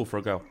 that's tall for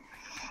a girl.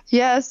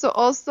 Yeah, so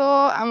also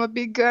I'm a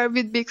big girl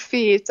with big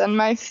feet, and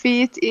my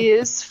feet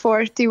is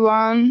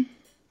 41.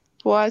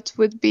 What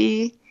would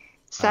be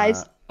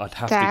size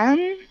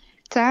 10?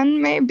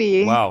 10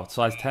 maybe. Wow,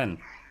 size 10.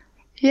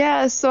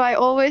 Yeah, so I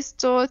always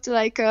thought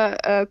like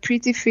a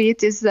pretty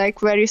feet is like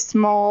very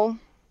small,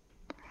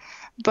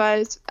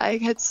 but I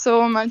had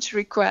so much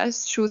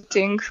requests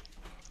shooting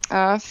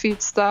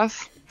feet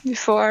stuff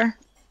before.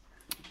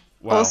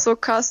 Wow. Also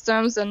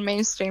customs and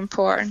mainstream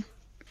porn.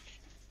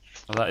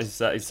 Well,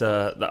 that is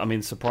I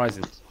mean,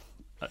 surprising.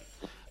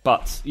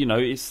 But you know,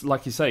 it's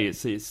like you say,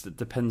 it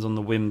depends on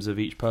the whims of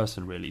each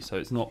person, really. So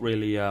it's not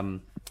really,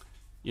 you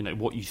know,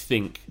 what you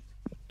think.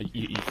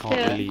 You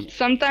can't really.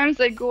 Sometimes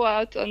I go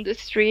out on the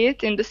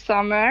street in the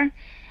summer,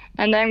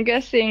 and I'm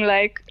guessing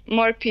like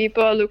more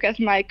people look at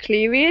my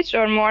cleavage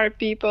or more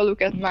people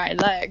look at my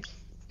legs,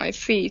 my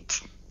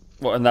feet.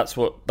 Well, and that's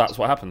what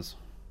happens.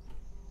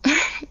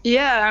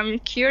 Yeah, I'm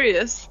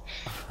curious.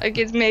 Like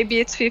maybe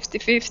it's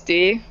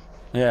 50-50.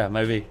 Yeah,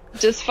 maybe.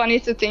 Just funny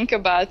to think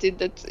about it,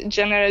 that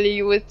generally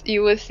you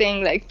would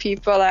think like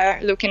people are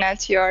looking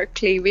at your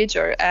cleavage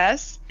or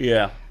ass.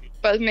 Yeah.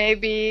 But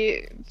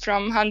maybe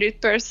from 100%,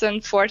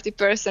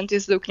 40%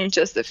 is looking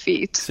just the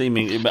feet.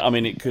 Seeming, I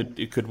mean, it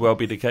could well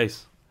be the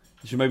case.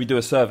 You should maybe do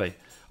a survey.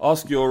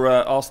 Ask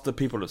the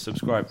people that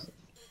subscribe.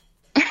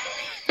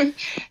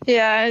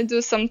 Yeah, I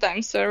do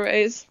sometimes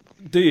surveys.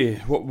 Do you?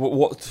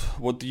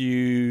 What do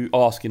you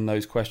ask in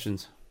those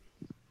questions?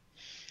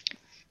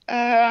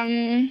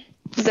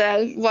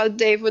 What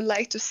they would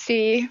like to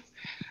see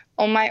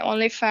on my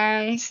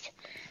OnlyFans,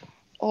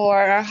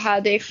 or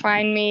how they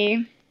find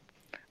me,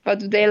 what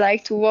do they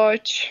like to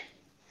watch,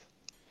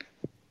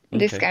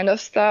 this Okay. kind of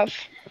stuff.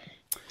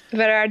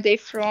 Where are they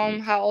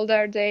from? How old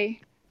are they?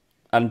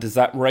 And does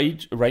that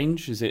range?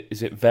 Is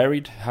it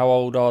varied? How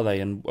old are they,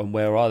 and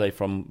where are they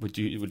from?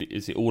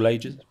 Is it all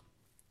ages?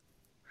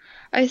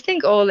 I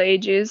think all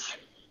ages.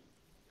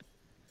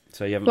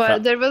 So you haven't. Well,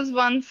 there was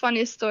one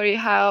funny story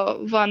how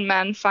one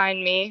man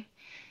found me.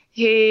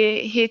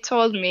 He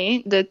told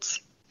me that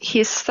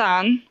his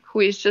son, who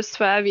is just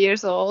 12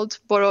 years old,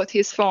 borrowed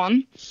his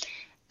phone,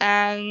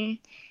 and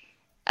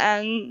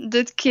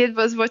that kid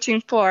was watching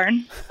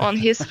porn on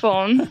his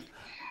phone.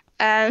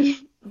 And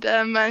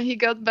then when he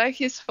got back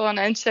his phone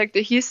and checked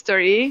the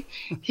history,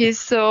 he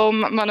saw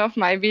one of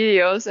my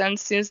videos, and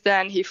since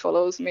then he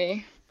follows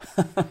me.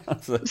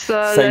 So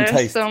Same there's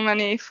taste. so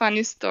many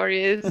funny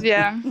stories.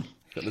 Yeah,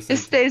 Got the same it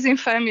stays in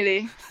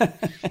family.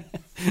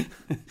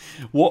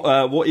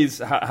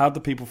 How do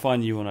people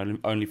find you on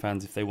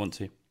OnlyFans if they want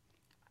to?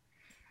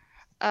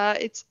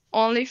 It's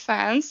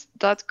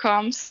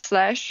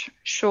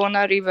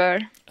onlyfans.com/Shona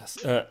River.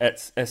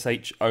 It's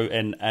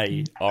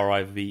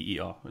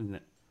SHONARIVER, isn't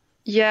it?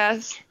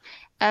 Yes,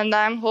 and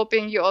I'm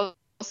hoping you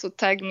also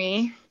tag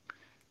me,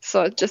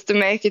 so just to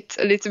make it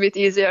a little bit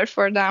easier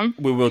for them.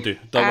 We will do.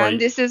 Don't worry.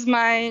 And this is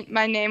my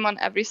name on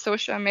every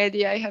social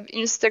media. I have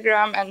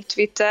Instagram and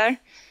Twitter.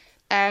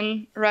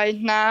 And right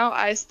now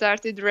I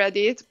started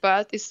Reddit,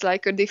 but it's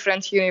like a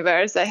different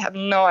universe. I have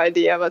no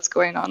idea what's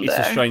going on It's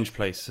there. a strange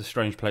place. It's a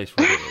strange place.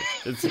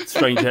 Reddit is. It's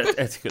strange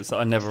etiquettes that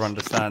I never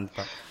understand.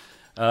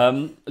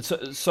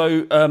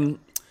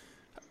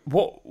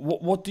 But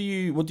what do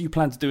you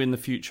plan to do in the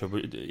future?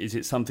 Is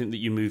it something that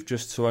you move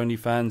just to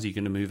OnlyFans? Are you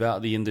going to move out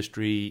of the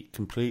industry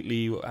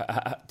completely?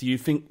 Do you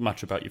think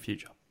much about your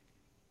future?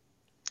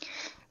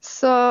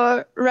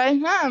 So right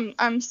now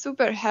I'm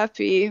super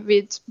happy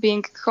with being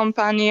a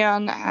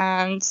companion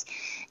and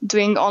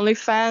doing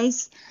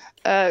OnlyFans.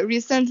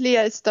 Recently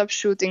I stopped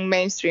shooting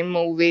mainstream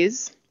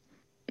movies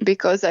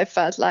because I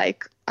felt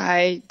like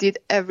I did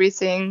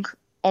everything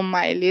on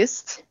my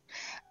list.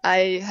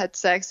 I had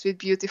sex with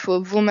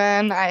beautiful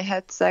women, I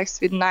had sex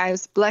with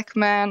nice black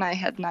men, I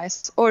had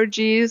nice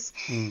orgies.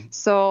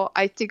 So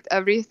I ticked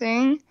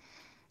everything.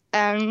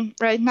 And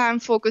right now I'm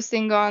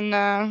focusing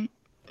on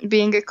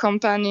being a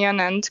companion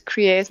and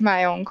create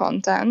my own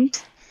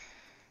content.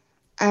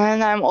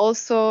 And I'm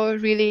also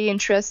really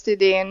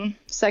interested in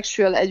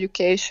sexual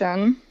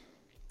education.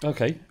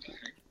 Okay.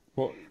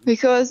 What?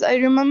 Because I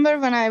remember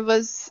when I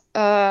was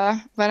a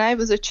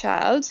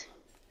child,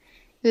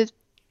 the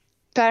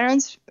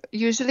parents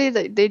usually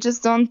they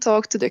just don't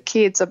talk to the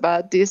kids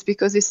about this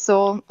because it's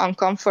so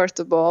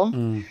uncomfortable.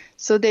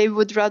 So they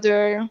would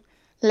rather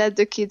let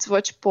the kids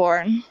watch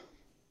porn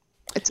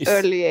at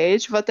early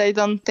age, but I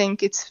don't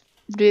think it's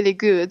really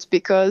good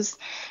because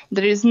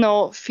there is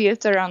no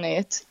filter on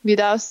it.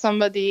 Without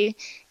somebody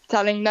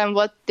telling them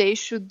what they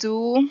should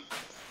do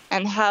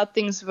and how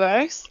things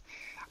works,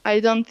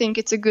 I don't think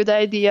it's a good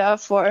idea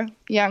for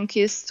young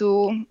kids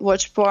to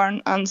watch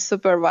porn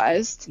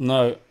unsupervised.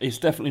 No, it's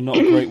definitely not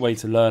a great way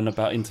to learn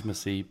about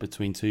intimacy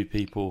between two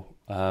people.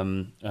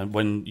 And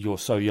when you're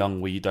so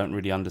young, where you don't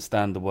really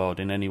understand the world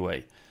in any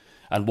way,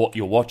 and what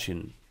you're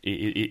watching,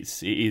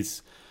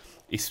 it's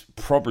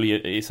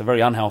probably a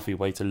very unhealthy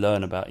way to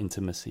learn about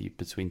intimacy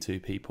between two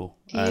people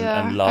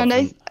and love.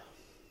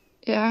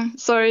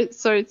 Sorry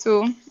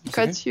to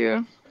cut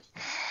you.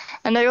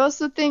 And I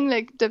also think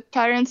like the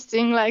parents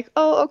think like,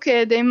 oh,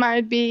 okay, they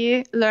might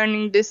be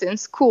learning this in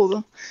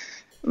school.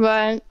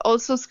 But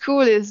also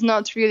school is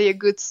not really a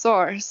good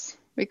source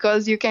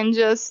because you can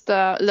just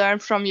learn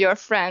from your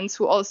friends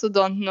who also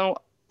don't know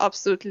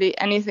absolutely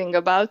anything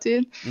about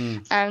it.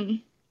 And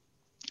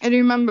I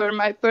remember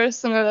my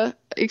personal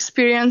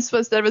experience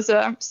was there was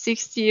a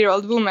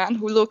 60-year-old woman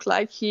who looked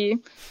like he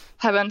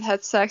haven't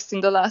had sex in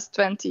the last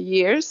 20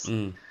 years.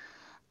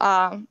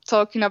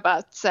 Talking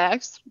about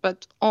sex,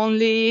 but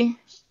only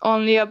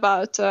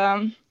about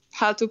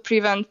how to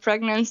prevent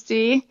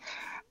pregnancy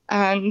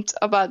and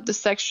about the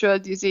sexual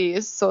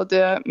disease. So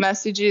the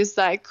message is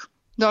like,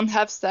 don't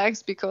have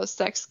sex because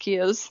sex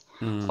kills,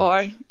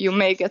 or you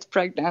may get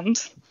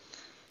pregnant.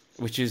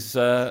 Which is,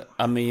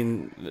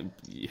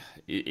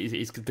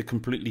 it's the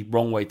completely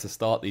wrong way to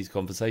start these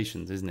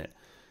conversations, isn't it?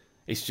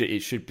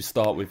 It should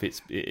start with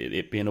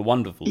it being a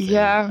wonderful thing,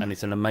 and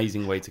it's an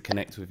amazing way to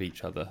connect with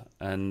each other,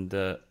 and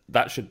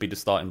that should be the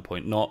starting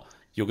point, not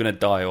you're going to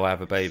die or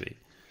have a baby.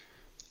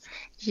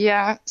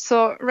 Yeah.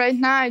 So right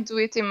now I do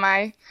it in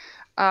my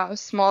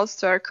small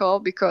circle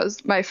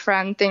because my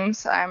friend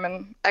thinks I'm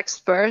an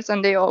expert,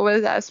 and they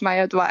always ask my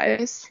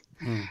advice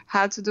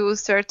how to do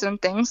certain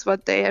things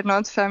what they are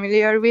not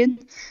familiar with,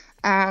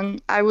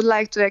 and I would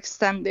like to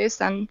extend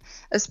this and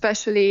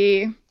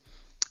especially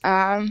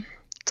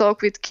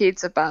talk with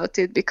kids about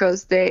it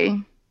because they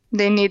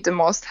need the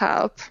most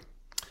help.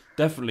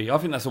 Definitely. I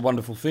think that's a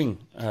wonderful thing,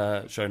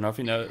 Shona. I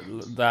think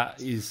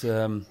that is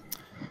a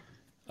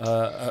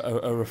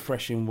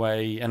refreshing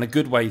way and a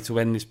good way to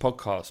end this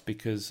podcast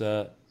because,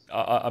 for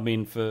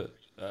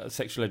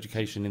sexual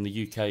education in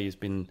the UK has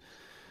been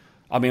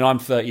I mean, I'm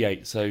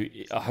 38, so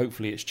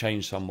hopefully it's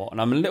changed somewhat.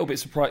 And I'm a little bit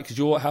surprised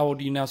because how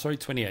old are you now? Sorry,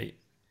 28.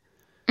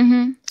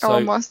 So,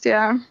 Almost,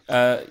 yeah.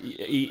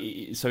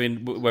 So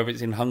whether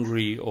it's in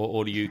Hungary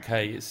or the UK,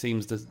 it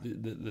seems that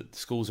the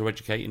schools are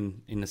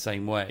educating in the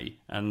same way,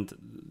 and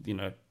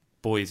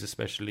boys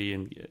especially,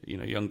 and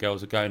young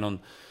girls are going on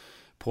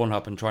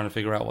Pornhub and trying to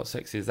figure out what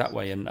sex is that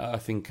way. And I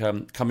think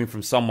coming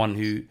from someone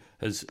who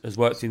has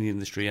worked in the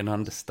industry and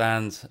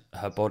understands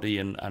her body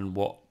and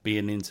what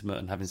being intimate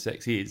and having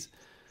sex is,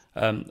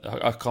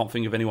 I can't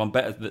think of anyone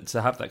better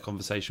to have that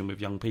conversation with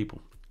young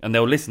people. And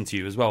they'll listen to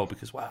you as well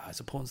because, wow, it's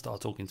a porn star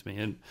talking to me.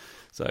 And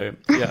so,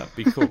 yeah, it'd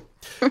be cool.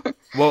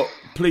 Well,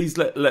 please,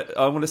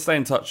 I want to stay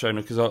in touch, Shona,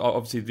 because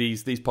obviously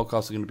these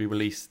podcasts are going to be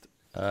released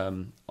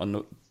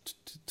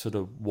to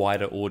the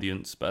wider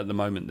audience. But at the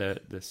moment,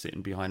 they're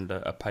sitting behind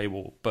a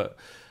paywall. But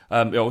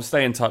we'll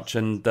stay in touch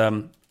and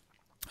I'll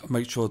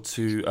make sure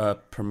to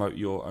promote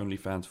your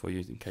OnlyFans for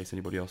you in case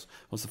anybody else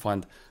wants to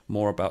find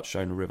more about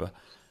Shona River.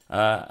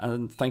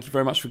 And thank you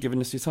very much for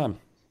giving us your time.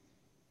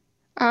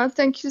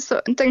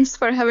 Thanks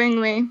for having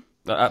me.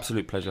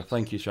 Absolute pleasure.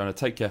 Thank you, Shona.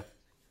 Take care.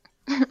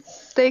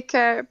 Take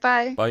care.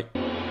 Bye. Bye.